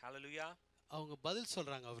 Hallelujah. Hallelujah. அவங்க பதில்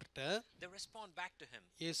சொல்றாங்க அவர்ட்ட. They respond back to him.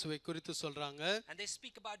 இயேசுவை குறித்து சொல்றாங்க. And they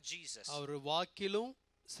speak about Jesus. அவர் வாக்கிலும்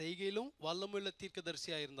செய்கையிலும் வல்லமையுள்ள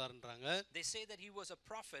தீர்க்கதரிசியாய் இருந்தார்ன்றாங்க. They say that he was a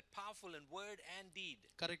prophet, powerful in word and deed.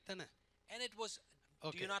 Correct தானே? And it was,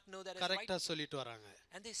 do you not know that is right? கரெக்ட்டா சொல்லிட்டு வராங்க.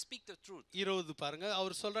 And they speak the truth. 20 பாருங்க,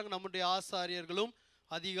 அவர் சொல்றாங்க நம்முடைய ஆசாரியர்களும்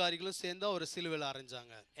அதிகாரிகளும் சேர்ந்து அவரை சிலுவையில்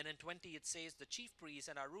அறைஞ்சாங்க. And in 20 it says the chief priests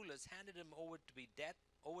and our rulers handed him over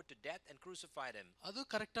to death and crucified him. அது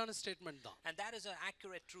கரெக்ட்டான ஸ்டேட்மென்ட் தான். And that is an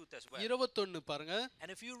accurate truth as well. 21 பாருங்க. And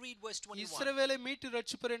if you read verse 21, இஸ்ரவேலை மீட்டு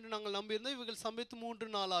ரட்சிப்பார் என்று நாங்கள் நம்பியிருந்தோம், இவைகள் சம்பவித்து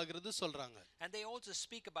 3 நாள் ஆகிறது சொல்றாங்க. and they also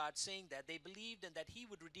speak about saying that they believed and that he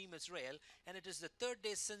would redeem Israel, and it is the 3rd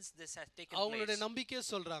day since this has taken அவங்களுடைய place. நம்பிக்கையை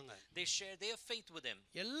சொல்றாங்க. They share their faith with him.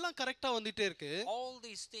 எல்லாம் கரெக்ட்டா வந்துட்டே இருக்கு. All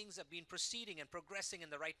these things have been proceeding and progressing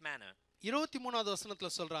in the right manner. 23வது வசனத்துல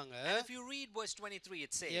சொல்றாங்க, And if you read verse 23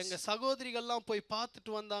 it says, எங்க சகோதரிகள்லாம் போய்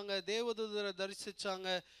பார்த்துட்டு வந்தாங்க, தேவதூதரை தரிசிச்சாங்க,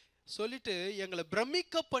 சொல்லிட்டு எங்களை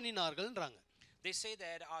பிரமிக்க பண்ணினார்கள்ன்றாங்க. They say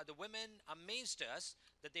that the women amazed us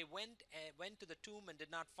that they went to the tomb and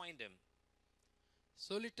did not find him.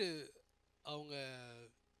 சொல்லிட்டு அவங்க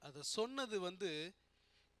அத சொன்னது வந்து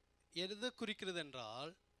எதை குறிக்கிறது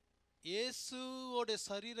என்றால், இயேசுவோட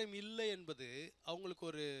சரீரம் இல்லை என்பது அவங்களுக்கு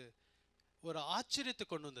ஒரு ஆச்சரியத்தை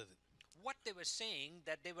கொண்டு வந்தது. What they were saying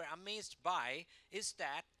that they were amazed by is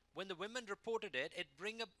that when the women reported it, it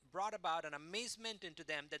brought about an amazement into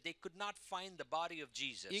them that they could not find the body of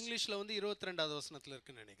Jesus. இங்கிலீஷ்ல வந்து 22வது வசனத்துல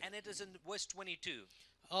இருக்குன்னு நினைக்கிறேன். And it is in verse 22.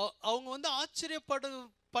 அவங்க வந்து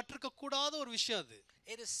ஆச்சரியப்பட்டிருக்க கூடாத ஒரு விஷயம் அது.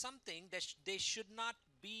 It is something that they should not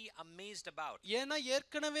be amazed about. ஏன்னா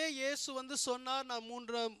ஏற்கனவே இயேசு வந்து சொன்னார், நான்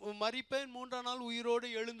மரிப்பேன் 3ஆம் நாள் உயிரோடு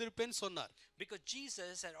எழுந்திருப்பேன் சொன்னார். Because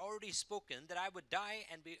Jesus had already spoken that I would die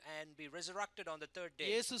and be resurrected on the 3rd day.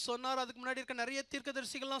 இயேசு சொன்னார், அதுக்கு முன்னாடி இருக்க நிறைய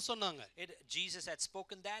தீர்க்கதரிசிகள்லாம் சொன்னாங்க. Jesus had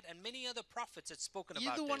spoken that, and many other prophets had spoken about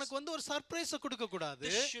இது this. உனக்கு வந்து ஒரு சர்ப்ரைஸ் கொடுக்க கூடாது.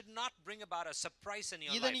 This should not bring about a surprise in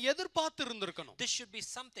your இத life. நீ எதிர்பார்த்து இருந்திருக்கணும். This should be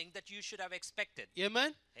something that you should have expected.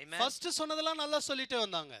 Amen. Amen. First சொன்னதெல்லாம் நல்லா சொல்லிட்டே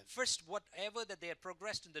வந்தாங்க. First, whatever that they had progressed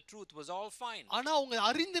rest in the truth was all fine. ஆனா அவங்க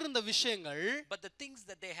அறிந்திருந்த விஷயங்கள் But the things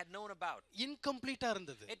that they had known about, இன்கம்ப்ளீட்டா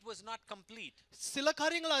இருந்தது. it was not complete. சில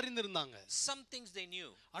காரியங்களை அறிந்திருந்தாங்க, Some things they knew,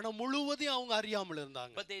 ஆனா முழுவதையும் அவங்க அறியாமல்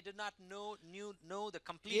இருந்தாங்க. but they did not know the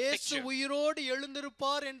complete இயேசு picture. உயிரோடு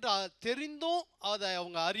எழுந்திருப்பார் என்று தெரிந்தும் அதை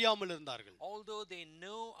அவங்க அறியாமல் இருந்தார்கள். Although they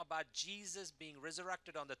know about Jesus being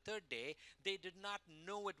resurrected on the third day, they did not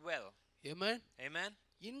know it well. Amen. Amen.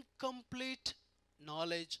 Incomplete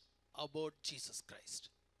knowledge about Jesus Christ.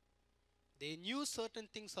 They knew certain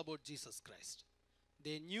things about Jesus Christ.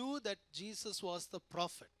 They knew that Jesus was the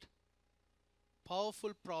prophet,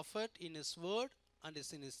 powerful prophet in his word and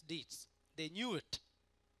in his deeds. They knew it.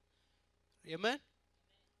 Amen.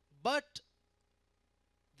 But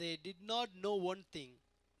they did not know one thing,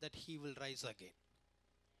 that he will rise again.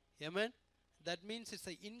 Amen. That means it's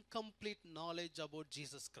an incomplete knowledge about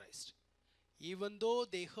Jesus Christ. Even though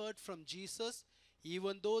they heard from Jesus,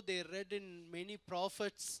 even though they read in many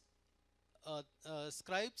prophets,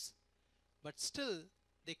 scribes, but still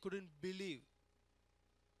they couldn't believe.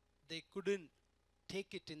 They couldn't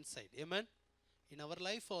take it inside. Amen. In our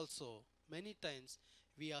life also, many times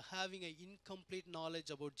we are having an incomplete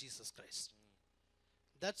knowledge about Jesus Christ.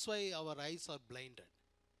 That's why our eyes are blinded.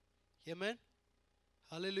 Amen.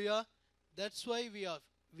 Hallelujah. That's why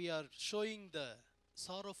we are showing the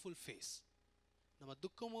sorrowful face. நம்ம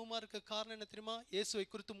துக்கமுமா இருக்க காரணம் என்ன தெரியுமா? இயேசுவை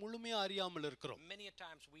குறித்து முழுமையா அறியாமல் இருக்கிறோம். Many a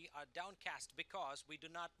times we are downcast because we do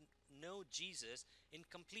not know Jesus in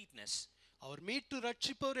completeness. அவர் மீட்டு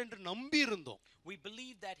ரட்சிப்பவர் என்று நம்பி இருந்தோம். We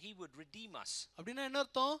believe that he would redeem us. அப்படின்னா என்ன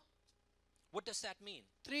அர்த்தம்? What does that mean?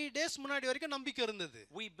 3 days முன்னாடி வரைக்கும் நம்பிக்கை இருந்தது.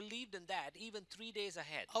 We believed in that even 3 days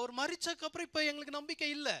ahead. அவர் மரிச்சதுக்கு அப்புறம் இப்ப எங்களுக்கு நம்பிக்கை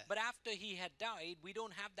இல்ல. But after he had died, we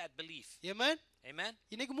don't have that belief. Amen. Amen.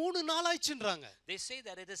 இன்னைக்கு 3 நாள் ஆயிச்சுன்றாங்க. They say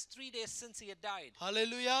that it is 3 days since he had died.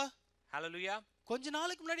 Hallelujah. Hallelujah. கொஞ்ச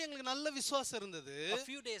நாளுக்கு முன்னாடி எங்களுக்கு நல்ல விசுவாசம் இருந்தது. A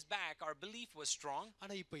few days back our belief was strong.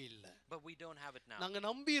 ஆனா இப்ப இல்ல. But we don't have it now. நாங்க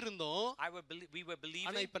நம்பி இருந்தோம். We were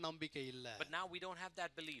believing. ஆனா இப்ப நம்பிக்கை இல்ல. But now we don't have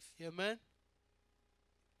that belief. Amen.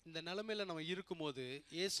 இந்த நிலைமையில நம்ம இருக்கும்போது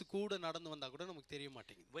இயேசு கூட நடந்து வந்தா கூட நமக்கு தெரிய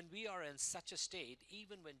மாட்டேங்குது. When we are in such a state,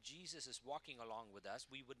 even when Jesus is walking along with us,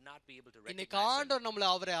 we would not be able to recognize இன்னைக்கு ஆண்டவர் நம்மளை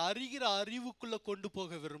அவரை அறிகிற அறிவுக்குள்ள கொண்டு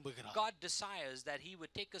போக விரும்புகிறார். God desires that he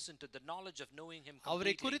would take us into the knowledge of knowing him completely.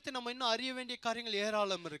 அவரை குறித்து நம்ம இன்னும் அறிய வேண்டிய காரியங்கள்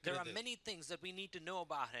ஏராளம் இருக்கிறது. There இருக்குது. are many things that we need to know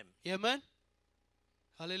about him. Amen.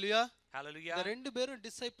 Hallelujah. Hallelujah. இந்த ரெண்டு பேரும்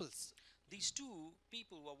disciples. These two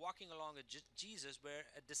people who were walking along with Jesus were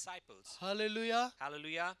disciples. Hallelujah.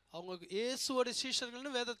 Hallelujah. அவங்க இயேசுவோட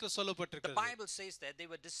சீஷர்கள்னு வேதத்துல The சொல்லப்பட்டிருக்கு. Bible says that they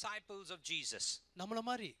were disciples of Jesus. நம்மள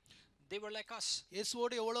மாதிரி They were like us.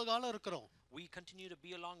 இயேசுவோட எவ்வளவு காலம் இருக்கிறோம்? We continue to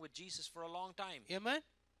be along with Jesus for a long time. Amen.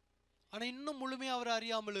 ஆனா இன்னும் முழுமையா அவரை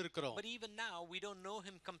அறியாமல் இருக்கிறோம். But even now we don't know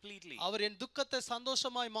him completely. அவர் என் துக்கத்தை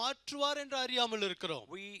சந்தோஷமாய் மாற்றுவார் என்று அறியாமல் இருக்கிறோம்.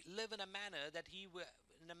 We live in a manner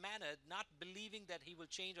not believing that he will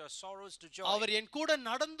change our sorrows to joy. அவர் என் கூட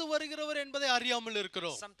நடந்து வருகிறவர் என்பதை அறியாமல்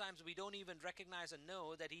இருக்கிறோம். Sometimes we don't even recognize and know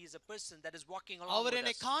that he is a person that is walking along our with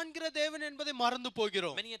என்னை us. காண்கிற தேவன் என்பதை மறந்து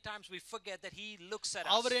போகிறோம். Many times we forget that he looks at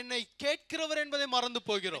us. அவர் என்னை கேட்கிறவர் என்பதை மறந்து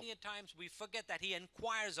போகிறோம். Many times we forget that he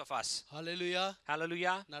inquires of us. Hallelujah.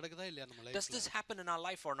 Hallelujah. நடக்குதா இல்லையா நம்ம Does லைஃப்ல? this happen in our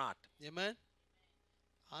life or not? Amen.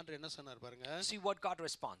 ஆண்டவர் என்ன சொன்னார் பாருங்க. See what God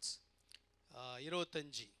responds.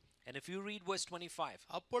 25. And if you read verse 25.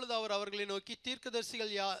 அப்பொழுது அவர் அவர்களை நோக்கி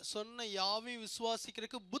தீர்க்கதரிசிகள் சொன்ன யாவையும்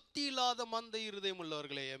விசுவாசிக்கிறதுக்கு புத்தி இல்லாத மந்த இருதயம்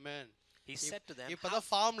உள்ளவர்களே. Amen. He said to them, இப்பதான்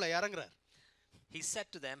ஃபார்ம்ல இறங்குறார். He said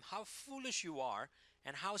to them, how foolish you are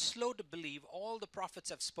and how slow to believe all the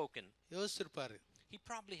prophets have spoken. யோசிச்சிருப்பாரு. He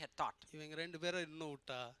probably had thought, இவங்க ரெண்டு பேரும் இன்னும்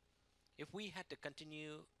விட்டா if we had to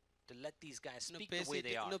continue to let these guys speak the way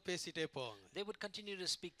they are, இன்னும் பேசிட்டே போவாங்க. they would continue to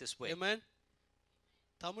speak this way. Amen.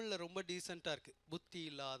 தமிழ்ல ரொம்ப டீசென்ட்டா இருக்கு. புத்தி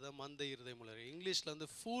இல்லாத மந்த இருதயம் உள்ளவர். இங்கிலீஷ்ல வந்து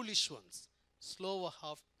foolish ones, slow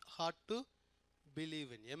heart to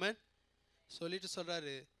believe in. Amen. சொல்லிட்டு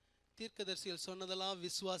சொல்றாரு, தீர்க்கதரிசிகள் சொன்னதெல்லாம்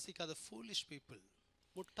விசுவாசிக்காத foolish people,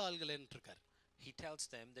 முட்டாள்கள் என்றிருக்கார். He tells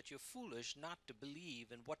them that you're foolish not to believe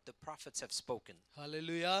in what the prophets have spoken.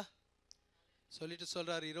 Hallelujah. சொல்லிட்டு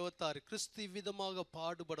சொல்றாரு 26, கிறிஸ்து விதமாக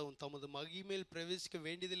பாடுபடவும் தமது மகிமையில் பிரவேசிக்க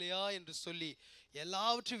வேண்டியதில்லையா என்று சொல்லி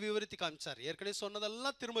எல்லாவற்றையும் விவரித்து காமிச்சார். ஏற்கனவே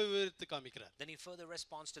சொன்னதெல்லாம் திரும்ப விவரித்து காமிக்கிறார். Then he further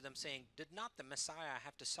responds to them saying, did not the Messiah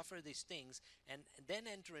have to suffer these things and then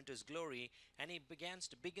enter into his glory? And he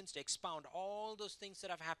begins to expound all those things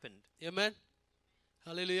that have happened. Amen.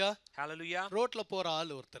 Hallelujah. Hallelujah. ரோட்ல போற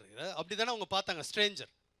ஆள் ஒருத்தர், அப்படிதானே அவங்க பார்த்தாங்க,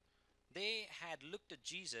 Stranger. They had looked at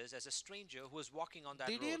Jesus as a stranger who was walking on that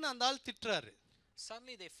road. திடீர்னு அந்த ஆள் திட்டுறாரு.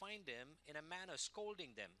 Suddenly they find him in a manner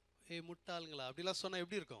scolding them. ஏய் முட்டாள்களா, அப்படிலாம் சொன்னா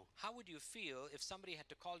எப்படி இருக்கும்? How would you feel if somebody had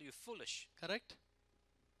to call you foolish? Correct?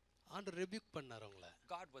 ஆண்டவர் ரெபியூக் பண்ணார் அவங்கள.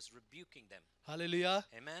 God was rebuking them. Hallelujah.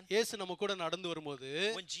 Amen. இயேசு நம்ம கூட நடந்து வரும்போது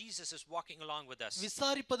When Jesus is walking along with us,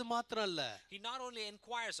 விசாரிப்பது மாத்திரம் அல்ல, he not only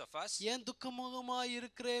inquires of us, ஏன் துக்கமுகமாய்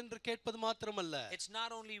இருக்கிறே என்று கேட்பது மாத்திரமல்ல, it's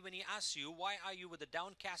not only when he asks you, why are you with a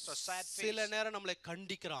downcast or sad face, சில நேரம் நம்மளை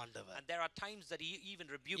கண்டிக்கிற ஆண்டவர். and there are times that he even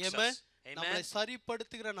rebukes Amen. us. Amen. நம்மளை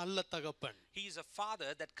சரிப்படுத்துகிற நல்ல தகப்பன். He is a father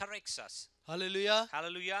that corrects us. Hallelujah.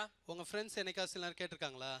 Hallelujah. உங்க friends என்னைக்கா சில நேரம்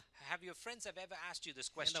கேட்டிருக்காங்களா, Have your friends have ever asked you this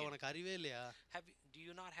ஏண்டா question? உனக்கு அறிவே இல்லையா, Do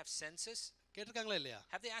you not have senses? கேட்டிருக்காங்களா இல்லையா?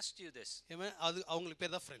 Have they asked you this? Amen. அது அவங்களுக்கு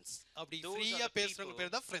பேர் தான் ஃப்ரெண்ட்ஸ். அப்படி Those are ஃப்ரீயா the பேசுறவங்க people-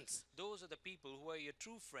 பேர் தான் friends. Those are the people who are your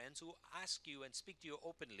true friends, who ask you and speak to you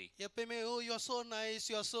openly. எப்பவுமே ஓ you are so nice,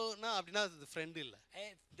 you are so அப்படினா அது ஃப்ரெண்ட் இல்ல.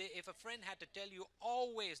 If a friend had to tell you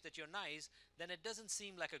always that you're nice, then it doesn't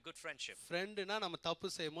seem like a good friendship. ஃப்ரெண்ட்னா நம்ம தப்பு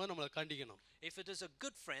செய்யும்போது நம்மள கண்டிக்கணும். If it is a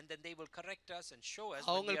good friend, then they will correct us and show us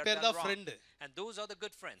when அவங்க we are பேர் done தான் wrong. Friend. And those are the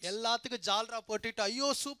good friends. எல்லாத்துக்கும் ஜால்ரா போட்டுட்டு ஐயோ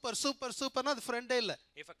சூப்பர் சூப்பர் சூப்பர்னா அது ஃப்ரெண்டே இல்ல.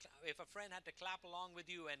 If a friend had to clap along with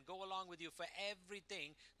you and go along with you for everything,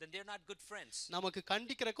 then they're not good friends. நமக்கு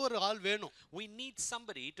கண்டிக்கிறதுக்கு ஒரு ஆள் வேணும். We need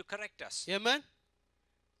somebody to correct us. Amen.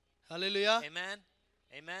 Hallelujah. Amen.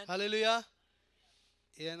 Amen. Hallelujah.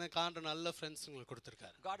 எனக்கு ஆண்டவர் நல்ல friends உங்களுக்கு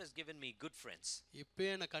கொடுத்திருக்காரு. God has given me good friends. இப்போ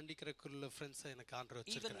எனக்கு கண்டிக்கிறதுக்குள்ள ஃப்ரெண்ட்ஸ் எனக்கு ஆண்டவர் Even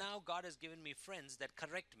வச்சிருக்காரு. now God has given me friends that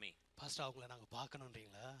correct me. Pastor அவங்கள நாங்க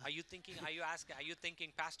பார்க்கணும்ன்றீங்களா? Are you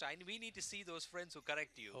thinking, Pastor, we need to see those friends who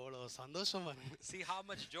correct you? அவ்வளவு சந்தோஷம் வரும். See how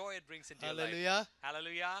much joy it brings into your life. Hallelujah.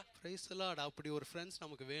 Hallelujah. Praise the Lord. அப்படி ஒரு friends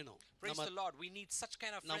நமக்கு வேணும். Praise the Lord. We need such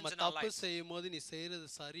kind of friends நம்ம in our தப்பு life. செய்யும்போது நீ செய்யறது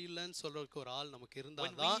சரியில்லைன்னு சொல்றதுக்கு ஒரு ஆள் நமக்கு இருந்தா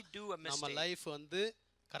When தான் we do a நம்ம mistake, லைஃப் வந்து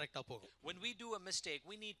கரெக்ட்டா போகும். when we do a mistake,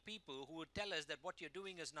 we need people who would tell us that what you're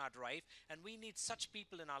doing is not right, and we need such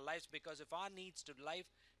people in our lives, because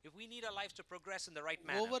if we need our lives to progress in the right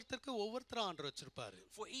manner, ஒவ்வொருத்தருக்கு ஒவ்வொருத்தர் ஆண்டவர் வச்சிருப்பாரு.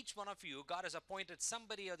 for each one of you, God has appointed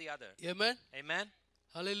somebody or the other. Amen. Amen.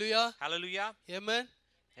 Hallelujah. Hallelujah. Amen.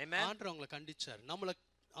 Amen. ஆண்டவர் அவங்களை கண்டிச்சார். நம்மள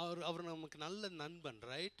அவர் நமக்கு நல்ல நண்பன்,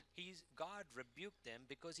 right? God rebuked them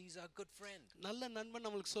because he's a good friend. நல்ல நண்பன்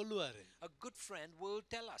நமக்கு சொல்லுவாரு. A good friend will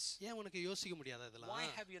tell us. ஏன் உனக்கு யோசிக்க முடியாதா இதெல்லாம்? Why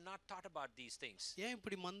have you not thought about these things? ஏன்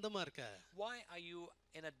இப்படி மந்தமா இருக்க? Why are you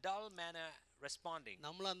in a dull manner responding?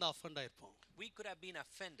 நம்மள அந்த offend ஆயிருப்போம். We could have been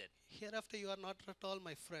offended. Hereafter you are not at all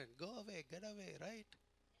my friend. Go away, get away, right?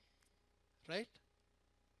 Right?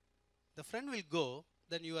 The friend will go,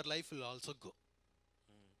 then your life will also go.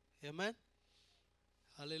 Amen.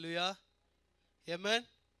 Hallelujah. Amen.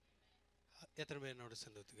 எத்தனை பேர் என்னோட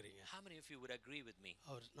சேர்ந்து ஒத்துக்கிறீங்க? How many of you would agree with me?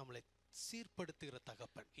 அவர் நம்மளை சீர்படுத்துகிற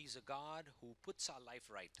தகப்பன். He's a God who puts our life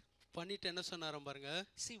right. பண்ணிட்டு என்ன சொன்னாராம் பாருங்க.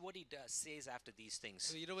 See what he says after these things.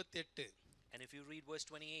 28. And if you read verse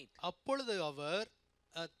 28. அப்பொழுது அவர்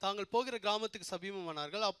தாங்கள் போகிற கிராமத்துக்கு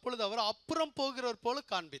சமீபமானார்கள். அப்பொழுது அவர் அப்புறம் போகிறவர் போல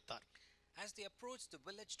காண்பித்தார். As they approached the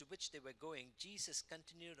village to which they were going, Jesus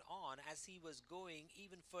continued on as he was going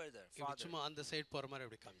even further. சும்மா அந்த சைடு போற மாதிரி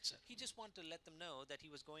அப்படி காமிச்சார். He just wanted to let them know that he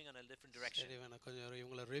was going on a different direction. சரி வேணா கொஞ்சம்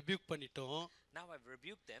இவங்களை ரெபியூக் பண்ணிட்டோம். Now I've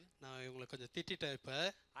rebuked them. நான் இவங்களை கொஞ்சம் திட்டிட்டேன் இப்ப.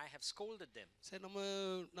 I have scolded them. சரி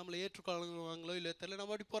நம்மள ஏற்றுக்கொள்வாங்களோ இல்ல தெரியல,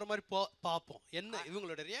 நம்ம அப்படி போற மாதிரி பாப்போம். என்ன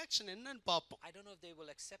இவங்களோட ரியாக்ஷன் என்னன்னு பாப்போம். I don't know if they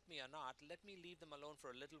will accept me or not. Let me leave them alone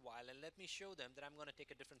for a little while and let me show them that I'm going to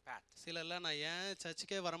take a different path. சிலர்லாம் நான் ஏன்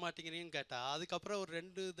சர்ச்சுக்கே வர மாட்டேங்கிறீங்கன்னு கேட்டா, அதுக்கப்புறம் ஒரு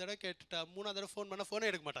 2 தடவை கேட்டுட்டா 3ஆவது தடவை ஃபோன் பண்ணா ஃபோனே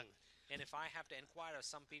எடுக்க மாட்டாங்க. And if I have to inquire of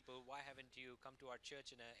some people, why haven't you come to our church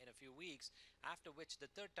in a few weeks, after which the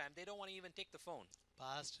third time they don't want to even take the phone.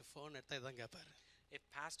 Pastor phone எடுத்தா இதான் கேட்பாரு. If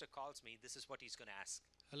pastor calls me, this is what he's going to ask.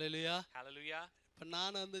 Hallelujah. Hallelujah. இப்ப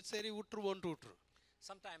நான் வந்து சரி விட்டுருவோம்.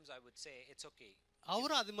 Sometimes I would say it's okay.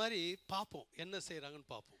 அவரும் அது மாதிரி பாப்போம் என்ன செய்றாங்கன்னு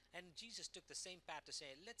பாப்போம். And Jesus took the same path to say,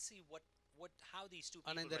 let's see how these two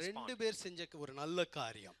ஆனா people இந்த respond. 2 பேர் செஞ்ச ஒரு நல்ல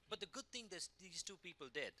காரியம். But the good thing that these two people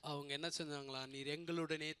did, அவங்க என்ன செஞ்சாங்களா, நீர்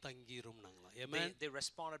எங்களுடனே தங்கிரும்னாங்களா. Amen. they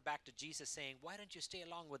responded back to Jesus saying, why don't you stay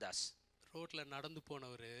along with us? ரோட்ல நடந்து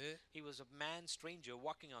போனவரு, he was a man stranger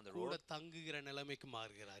walking on the road. கூட தங்குகிற நிலைமைக்கு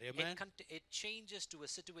மாறுகிறார். Amen. It changes to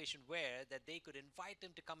a situation where that they could invite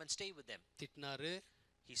him to come and stay with them. திட்டினாரு.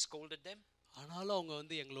 He scolded them. ஆனாலும் அவங்க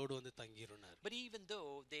வந்து எங்களோடு வந்து தங்கிருனார். But even though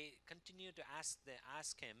they continue to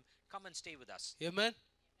ask him, come and stay with us. Amen.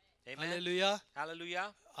 Amen. Hallelujah. Hallelujah.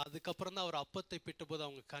 அதுக்கப்புறம் தான் அவர் அப்பத்தை பிட்டபோது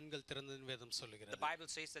அவங்க கண்கள் திறந்ததுன்னு வேதம் சொல்லுகிறது. The Bible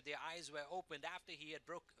says that their eyes were opened after he had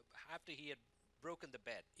broken the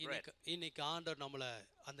bread. இன்னைக்கு ஆண்டவர் நம்மள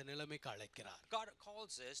அந்த நிலைமைக்கு அழைக்கிறார். God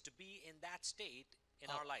calls us to be in that state in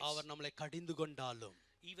our lives. அவர் நம்மளை கடிந்து கொண்டாலும்,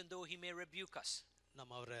 even though he may rebuke us,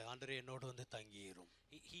 நம்ம அவரை ஆண்டவரே என்னோடு வந்து தங்கியிரும்.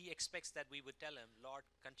 He expects that we would tell him, Lord,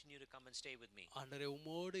 continue to come and stay with me. ஆண்டவரே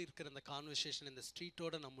உம்மோடு இருக்கிற அந்த கான்வர்சேஷன் இந்த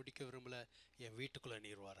ஸ்ட்ரீட்டோட நான் முடிக்க விரும்பல, என் வீட்டுக்குள்ள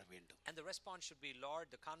நீர் வர வேண்டும். And the response should be, Lord,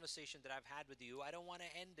 the conversation that I've had with you, I don't want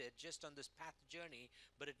to end it just on this path journey,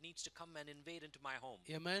 but it needs to come and invade into my home.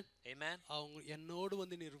 Amen. Amen. அவங்க என்னோடு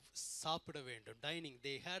வந்து நீர் சாப்பிட வேண்டும். Dining,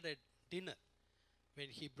 they had a dinner.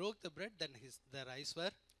 When he broke the bread, then their eyes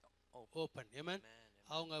were open. Amen.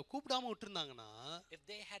 அவங்க கூப்பிடாம விட்டுருந்தாங்கன்னா, if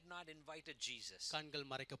they had not invited Jesus, கண்கள்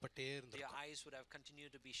மறைக்கப்பட்டே இருந்திருக்கும். their eyes would have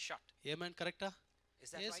continued to be shut. Amen. கரெக்ட்டா?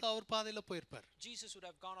 Is that இயேசு right? அவர் பாதையில போயிருப்பார். Jesus would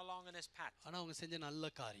have gone along in his path. ஆனா அவங்க செஞ்ச நல்ல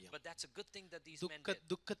காரியம். But that's a good thing that these men did.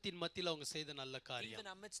 துக்கத்தின் மத்தியில அவங்க செய்த நல்ல காரியம். Even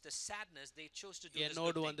amidst the sadness, they chose to do this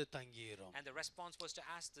என்னோடு good வந்து thing. தங்கியிரும். And the response was to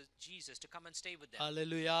ask Jesus to come and stay with them.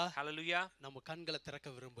 Hallelujah. Hallelujah. நம்ம கண்களை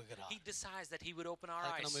திறக்க விரும்புகிறார். He decides that he would open our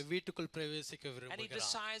eyes. நம்ம வீட்டுக்குள் பிரவேசிக்க And he விரும்புகிறார்.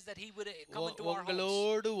 decides that he would come into our house.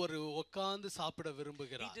 உங்களோடு ஒரு உட்கார்ந்து சாப்பிட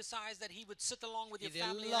விரும்புகிறார். He decides that he would sit along with your family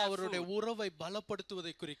and இதெல்லாம் have அவருடைய food. உறவை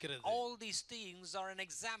பலப்படுத்துவதை குறிக்கிறது. All these things are an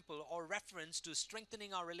example or reference to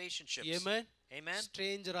strengthening our relationships. Amen. Amen.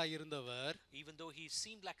 ஸ்ட்ரேஞ்சரா இருந்தவர், Even though he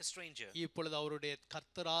seemed like a stranger, இப்பொழுது அவருடைய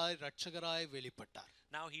கர்த்தராய் இரட்சகராய் வெளிப்பட்டார்.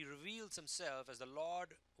 now he reveals himself as the Lord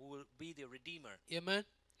who will be the Redeemer. Amen.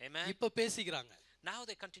 Amen. இப்ப பேசிக்கிறாங்க. Now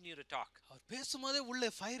they continue to talk. அவர் பேசும்போதே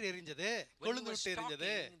உள்ள fire எரிஞ்சதே, When he கொழுந்து was விட்டு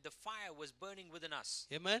எரிஞ்சதே. talking, the fire was burning within us.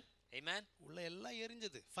 Amen. Amen. உள்ள எல்லாம்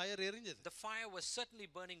எரிஞ்சது, fire எரிஞ்சது. The fire was certainly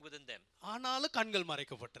burning within them. ஆனாலும் கண்கள் But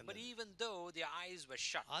மறைக்கப்பட்டிருந்தது. even though their eyes were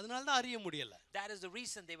shut, அதனால தான் அறிய முடியல. that is the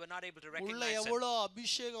reason they were not able to உள்ள recognize him. எவ்வளவு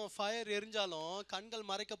அபிஷேகம் ஃபயர் எரிஞ்சாலும் கண்கள்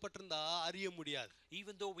மறைக்கப்பட்டிருந்தா அறிய முடியாது.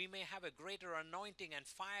 Even though we may have a greater anointing and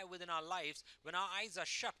fire within our lives, when our eyes are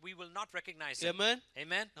shut, we will not recognize him. Amen.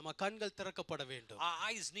 Amen. நம்ம கண்கள் திறக்கப்பட வேண்டும். Our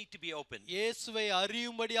eyes need to be open. இயேசுவை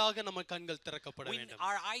அறியும்படியாக நம்ம கண்கள் திறக்கப்பட வேண்டும்.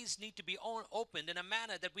 Our eyes need to be opened in a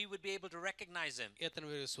manner that we would be able to recognize him. எத்தனை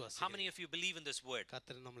பேர் விசுவாசிக்கிறீங்க? How many of you believe in this word?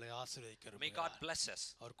 கர்த்தர் நம்மளை ஆசீர்வதிக்கிறார். May God bless us.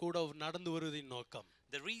 அவர் கூட நடந்து வருவதின் நோக்கம்,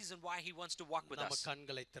 The reason why he wants to walk with நம்ம us,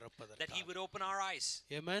 கண்களை திறப்பதற்கு. that he would open our eyes.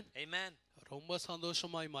 Amen. Amen. ரொம்ப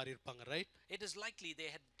சந்தோஷமாய் மாறி இருப்பாங்க, right? It is likely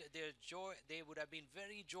they would have been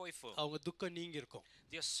very joyful. அவங்க துக்கம் நீங்கி இருக்கும்.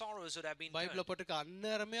 Their sorrows would have been பைபிள்ல turned. போட்டுக்க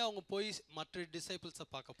அந்நேரமே அவங்க போய் மற்ற டிசைபிள்ஸை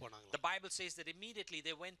பார்க்க போனாங்க. The Bible says that immediately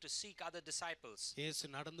they went to seek other disciples.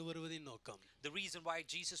 இயேசு நடந்து வருவதின் நோக்கம், The reason why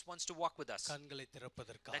Jesus wants to walk with us, கண்களை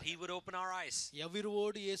திறப்பதற்காக. that he would open our eyes.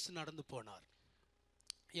 எவிரோடு இயேசு நடந்து போனார்.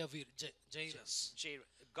 Jairus.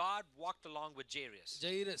 God walked along with Jairus.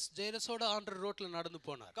 ஜெய்ரஸோட ஆண்டவர் ரோட்ல நடந்து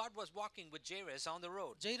போனார். God was walking with Jairus on the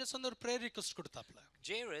road. Jairus வந்து ஒரு prayer request கொடுத்தாப்ல.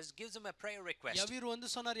 Jairus gives him a prayer request. யவீர் வந்து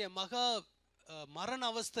சொன்னார், என் மகா மரண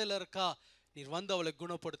அவஸ்தையில இருக்கா, நீர் வந்து அவளை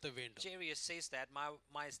குணப்படுத்த வேண்டும். Jairus says that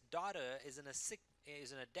my daughter is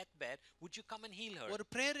in a deathbed, would you come and heal her? ஒரு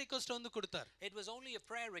பிரேயர் ரிக்வெஸ்ட் வந்து கொடுத்தார். It was only a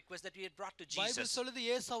prayer request that he had brought to Bible Jesus. சொல்லுது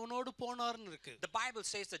இயேசு அவனோடு போனார்னு இருக்கு. The Bible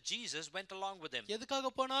says that Jesus went along with him.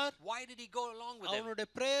 எதுக்காக போனார்? Why did he go along with him? அவனுடைய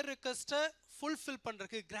prayer ரிக்வெஸ்ட fulfil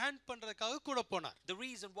பண்றதுக்கு, grand பண்றதுக்காக கூட போனார். The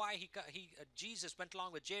reason why Jesus went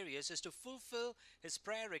along with Jairus is to fulfill his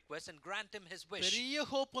prayer request and grant him his wish. பெரிய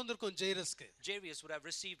hope வந்திருக்கும் ஜெய்ரஸ்க்கு. Jairus would have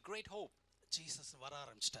received great hope. Jesus வர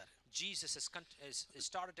ஆரம்பிச்சிட்டார். Jesus has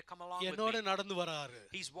started to come along with என்னோட me. நடந்து வராரு.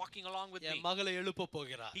 He's walking along with N me. மகளை எழுப்ப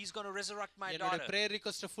போகிறார். He's going to resurrect my என்னோட daughter. பிரேயர்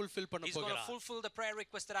ரிக்வெஸ்ட ஃபுல்ஃபில் பண்ண He's going to போகிறார். fulfill the prayer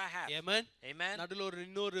request that I have. Amen. Amen. நடுவுல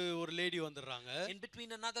இன்னொரு lady வந்துறாங்க. In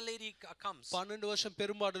between another lady comes. 12 வருஷம்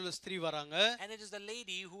பெரும்பாடுள்ள ஸ்திரீ வராங்க. And it is the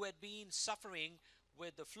lady who had been suffering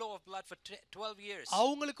with the flow of blood for 12 years.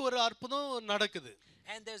 அவங்களுக்கு ஒரு அற்புதம் நடக்குது.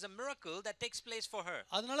 And there's a miracle that takes place for her.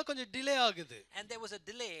 அதனால கொஞ்சம் delay ஆகுது. And there was a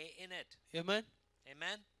delay in it. Amen.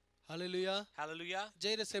 Amen. Hallelujah. Hallelujah.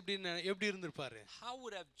 Jairus எப்படி இருந்திருப்பாரு?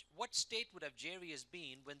 What state would have Jairus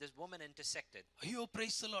been when this woman intersected? ஐயோ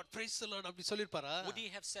praise the Lord, praise the Lord அப்படி சொல்லிருப்பாரா? Would he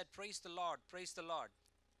have said praise the Lord, praise the Lord?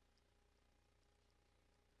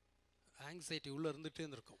 Anxiety உள்ள இருந்துட்டே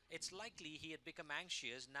இருந்திருக்கும். It's likely he had become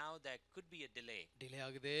anxious. Now there could be a delay. Delay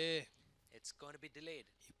ஆகுதே. It's going to be delayed.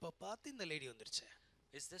 இப்ப பார்த்து இந்த lady வந்துருச்சு.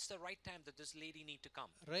 Is this the right time that this lady need to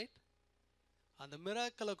come? Right? அந்த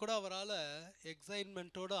மிராக்கிளை கூட அவரால்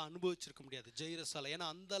எக்ஸைட்மெண்ட்டோட அனுபவிச்சிருக்க முடியாது ஜெய்ரஸால. ஏன்னா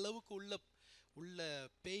அந்த அளவுக்கு உள்ள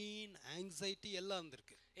பெயின், ஆங்ஸைட்டி எல்லாம்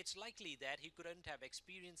இருந்திருக்கு. It's likely that he couldn't have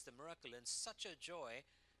experienced the miracle in such a joy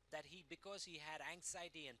that because he had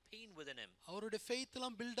anxiety and pain within him. அவருடைய faith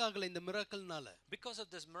எல்லாம் பில்ட் ஆகல இந்த மிராக்கிள்னால. Because of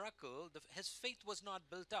this miracle, his faith was not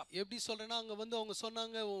built up. எப்படி சொல்றேன்னா, அங்க வந்து அவங்க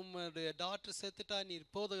சொன்னாங்க, உம்முடைய டாட்டர் செத்துட்டா, நீ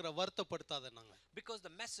போதகரை வருத்தப்படுத்தாதன்னாங்க. Because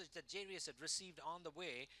the message that Jairus had received on the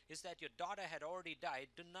way is that your daughter had already died,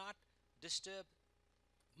 do not disturb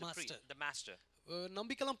the master.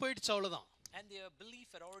 நம்பிக்கைலாம் போயிடுச்சு, அவ்வளவுதான். and their belief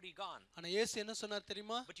had already gone. ஆனா இயேசு என்ன சொன்னார்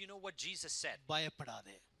தெரியுமா? But you know what Jesus said?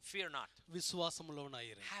 பயப்படாதே, Fear not. விசுவாசம்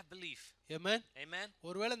உள்ளவனாயிரு. Have belief. Amen. Amen.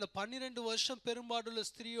 ஒருவேளை இந்த 12 வருஷம் பெரும்பாடுள்ள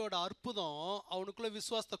ஸ்திரியோட அற்புதம் அவனுக்குள்ள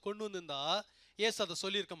விசுவாசத்தை கொண்டு வந்திருந்தா இயேசு அதை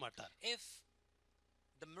சொல்லியிருக்க மாட்டார். If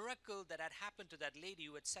the miracle that had happened to that lady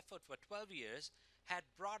who had suffered for 12 years had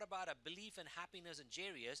brought about a belief and happiness in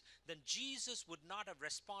Jairus, then Jesus would not have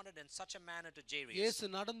responded in such a manner to Jairus. இயேசு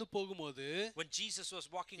நடந்து போகும்போது When Jesus was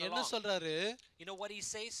walking என்ன along, சொல்றாரு? you know what he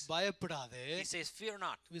says? பயப்படாதே, He says, fear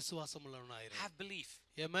not. விசுவாசம் உள்ளவனாயிரு. Have belief.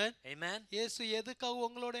 Amen. Amen. இயேசு எதுக்காக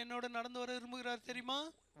உங்களோட என்னோட நடந்து வர விரும்புகிறார் தெரியுமா?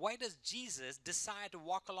 Why does Jesus desire to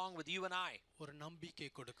walk along with you and I? ஒரு நம்பிக்கை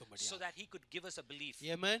கொடுக்க முடியும். So that he could give us a belief.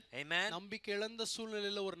 Amen. Amen. நம்பிக்கை இழந்த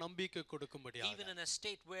சூழ்நிலையில ஒரு நம்பிக்கை கொடுக்க முடியும். Even in a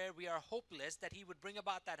state where we are hopeless, that he would bring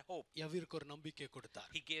about that hope. யவீருக்கு ஒரு நம்பிக்கை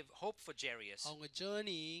கொடுத்தார். He gave hope for Jairus. அவங்க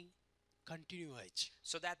ஜர்னி கண்டினியூ ஆயிச்சு.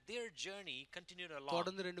 So that their journey continued along.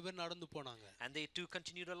 தொடர்ந்து ரெண்டு பேரும் நடந்து போனாங்க. And they too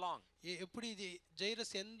continued along. எப்படி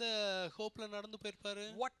ஜெயரஸ் எந்த ஹோப்ல நடந்து போயிருப்பாரு?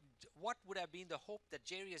 What would have been the hope that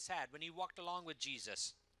Jairus had when he walked along with Jesus?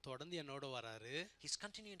 தொடர்ந்து என்னோட வராரு. He's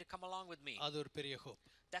continuing to come along with me. அது ஒரு பெரிய hope.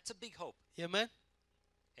 That's a big hope. Amen.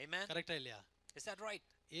 Amen. கரெக்ட்டா இல்லையா? Is that right?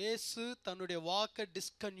 இயேசு தன்னுடைய வாக்கை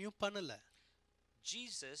டிஸ்கன்டினியூ பண்ணல.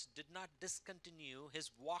 Jesus did not discontinue his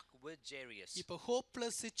walk with Jairus. இப்ப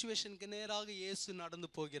ஹோப்லெஸ் சிச்சுவேஷனுக்கு நேராக இயேசு நடந்து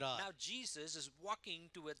போகிறார். Now Jesus is walking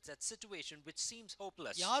towards that situation which seems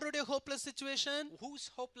hopeless. யாருடைய hopeless situation? Whose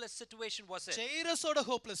hopeless situation was it? ஜெயரஸோட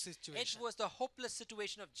hopeless It situation. was the hopeless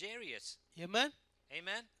situation of Jairus. Amen.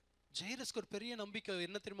 Amen. ஜெயரஸ்க்கு ஒரு பெரிய நம்பிக்கை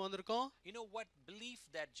என்ன தெரியுமா வந்திருக்கும்? You know what belief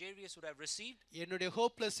that Jairus would have received? என்னுடைய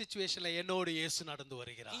hopeless சிச்சுவேஷன்ல என்னோடு இயேசு நடந்து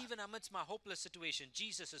வருகிறார். Even amidst my hopeless situation,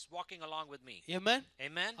 Jesus is walking along with me. Amen.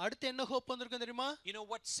 Amen. அடுத்து என்ன ஹோப் வந்திருக்கும் தெரியுமா? You know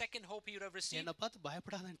what second hope he would have received? என்ன பார்த்து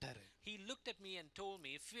பயப்படாதேன்ட்டாரு. He looked at me and told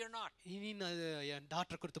me, fear not. இனி நான் என்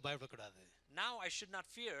doctor குறித்து பயப்பட கூடாது. Now I should not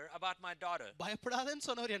fear about my daughter. பயப்படாதேன்னு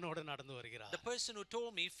சொன்னவர் என்னோட நடந்து வருகிறார். The person who told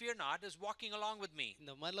me fear not is walking along with me.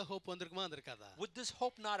 இந்த மாதிரில ஹோப் வந்திருக்குமா வந்திருக்காதா? Would this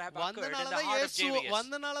hope not have occurred in the வந்தனால heart of Jairus?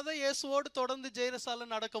 வந்தனால தான் இயேசுவோடு தொடர்ந்து ஜெயரஸால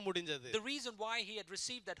நடக்க முடிஞ்சது. The reason why he had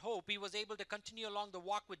received that hope, he was able to continue along the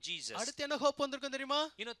walk with Jesus. அடுத்து என்ன ஹோப் வந்திருக்கும் தெரியுமா?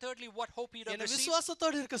 You know, thirdly, what hope he would have என்ன received?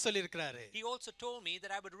 விசுவாசத்தோட இருக்க சொல்லிருக்காரு. He also told me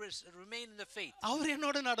that I would remain in the faith. அவர்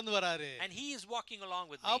என்னோட நடந்து வராரு. And he is walking along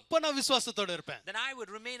with me. அப்ப நான் விசுவாசத்தோட இருப்பேன். Then I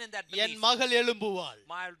would remain in that N belief. மகள் எழும்புவாள்.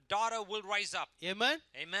 My daughter will rise up. Amen.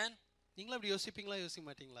 Amen. நீங்களா அப்படி யோசிப்பீங்களா யோசிக்க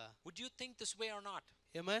மாட்டீங்களா? Would you think this way or not?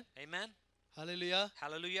 Amen. Amen. Hallelujah.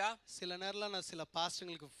 Hallelujah. சில நேரத்துல நான் சில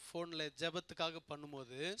பாஸ்டர்களுக்கு ஃபோன்ல ஜெபத்துக்காக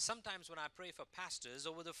பண்ணும்போது Sometimes when I pray for pastors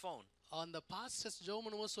over the phone, அந்த பாஸ்டர்ஸ் ஜெபம்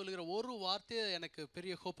பண்ணும்போது சொல்லுகிற ஒரு வார்த்தை எனக்கு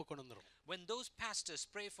பெரிய ஹோப் கொண்டு வந்துரும். when those pastors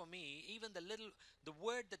pray for me, even the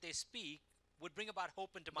word that they speak would bring about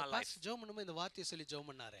hope into my life. ஜெபம் பண்ணும்போது இந்த வார்த்தையை சொல்லி ஜெபம்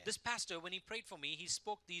பண்ணாரே. This pastor, when he prayed for me, he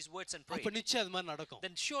spoke these words and prayed. அப்ப நிச்சயம் அது மாதிரி நடக்கும்.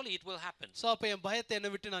 Then surely it will happen. So அப்ப என் பயத்தை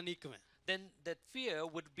என்ன விட்டு நான் நீக்குவேன். Then that fear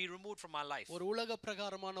would be removed from my life. ஒரு உலக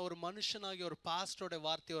பிரகாரமான ஒரு மனுஷனாகிய ஒரு பாஸ்டரோட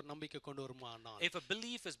வார்த்தை ஒரு நம்பிக்கை கொண்டு வருமானா, If a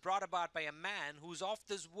belief is brought about by a man who's of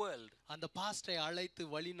this world, அந்த பாஸ்டரை அழைத்து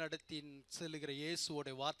வழி நடத்தி செல்லுகிற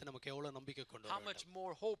இயேசுவோட வார்த்தை நமக்கு எவ்வளவு நம்பிக்கை கொண்டு how வரும். much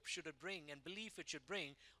more hope should it bring and belief it should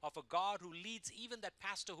bring of a God who leads even that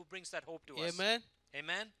pastor who brings that hope to us. Amen.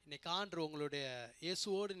 Amen. இன்னைக்கு ஆண்டவர் உங்களுடைய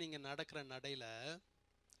இயேசுவோடு நீங்க நடக்கிற நடையில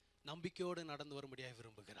நம்பிக்கையோடு நடந்து வரும்படியாக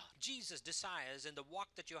விரும்புகிறார். Jesus desires in the walk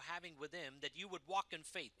that you're having with him that you would walk in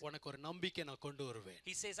faith. உனக்கு ஒரு நம்பிக்கை நான் கொண்டு வருவேன்.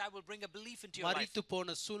 He says, I will bring a belief into your life. மரித்து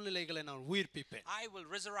போன சூழ்நிலைகளை நான் உயிர்ப்பிப்பேன். I will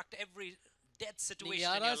resurrect every dead situation நீங்க in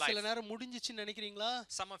your யாராவது life. சில நேரம் முடிஞ்சிச்சுன்னு நினைக்கிறீங்களா?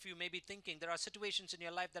 Some of you may be thinking there are situations in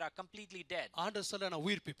your life that are completely dead. ஆண்டவர் சொல்ற நான்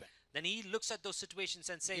உயிர்ப்பிப்பேன். Then he looks at those situations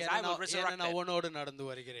and says, I will resurrect நான் them உன்னோடு நடந்து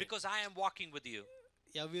வருகிறேன். because I am walking with you.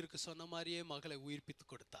 யவீருக்கு சொன்ன மாதிரியே மகளை உயிர்ப்பித்து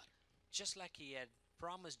கொடுத்தார். Just like he had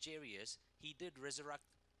promised Jairus, he did resurrect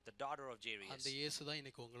the daughter of Jairus. அந்த இயேசு தான்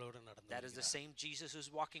இன்னைக்கு உங்களோட நடந்து That is the same Jesus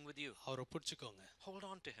who's walking with you. அவரை பிடிச்சுக்கோங்க. Hold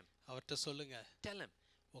on to him. அவர்ட்ட சொல்லுங்க, Tell him,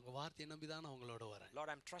 உங்க வார்த்தையை நம்பி தான் நான் உங்களோட வரேன். Lord,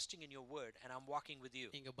 I'm trusting in your word and I'm walking with you.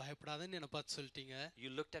 நீங்க பயப்படாதன்னு என்ன பார்த்து சொல்லிட்டீங்க. You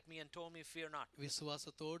looked at me and told me, fear not.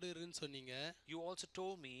 விசுவாசத்தோடு இருன்னு சொன்னீங்க. You also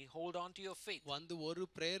told me, hold on to your faith. வந்து ஒரு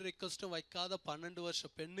பிரேயர் ரிக்வெஸ்டும் வைக்காத 12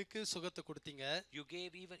 வருஷ பெண்ணுக்கு சுகத்தை கொடுத்தீங்க. You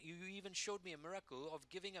even showed me a miracle of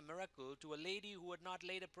giving a miracle to a lady who had not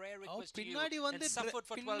laid a prayer request to you and suffered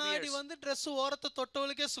for 12 years. பின்னாடி வந்து Dress ஓரத்தை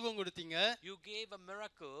தொட்டவளுக்கே சுகம் கொடுத்தீங்க. You gave a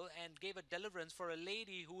miracle and gave a deliverance for a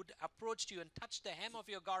lady who approached you and touched the hem of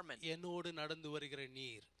your garment. என்னோடு நடந்து வருகிற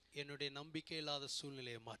நீர் என்னுடைய நம்பிக்கை இல்லாத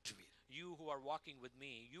சூழ்நிலையை மாற்றுவீர். You who are walking with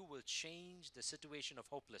me, you will change the situation of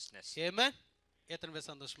hopelessness. Amen. எத்தனை பேர்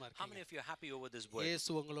சந்தோஷமா How many இருக்கீங்க? of you are happy over this word? இயேசு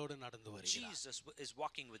உங்களோடு நடந்து வருகிறார். Jesus is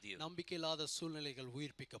walking with you. நம்பிக்கை இல்லாத சூழ்நிலைகள்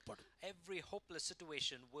உயிர்ப்பிக்கப்படும். Every hopeless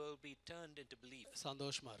situation will be turned into belief.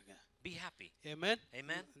 சந்தோஷமா இருங்க. Be happy. Amen.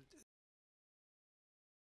 Amen.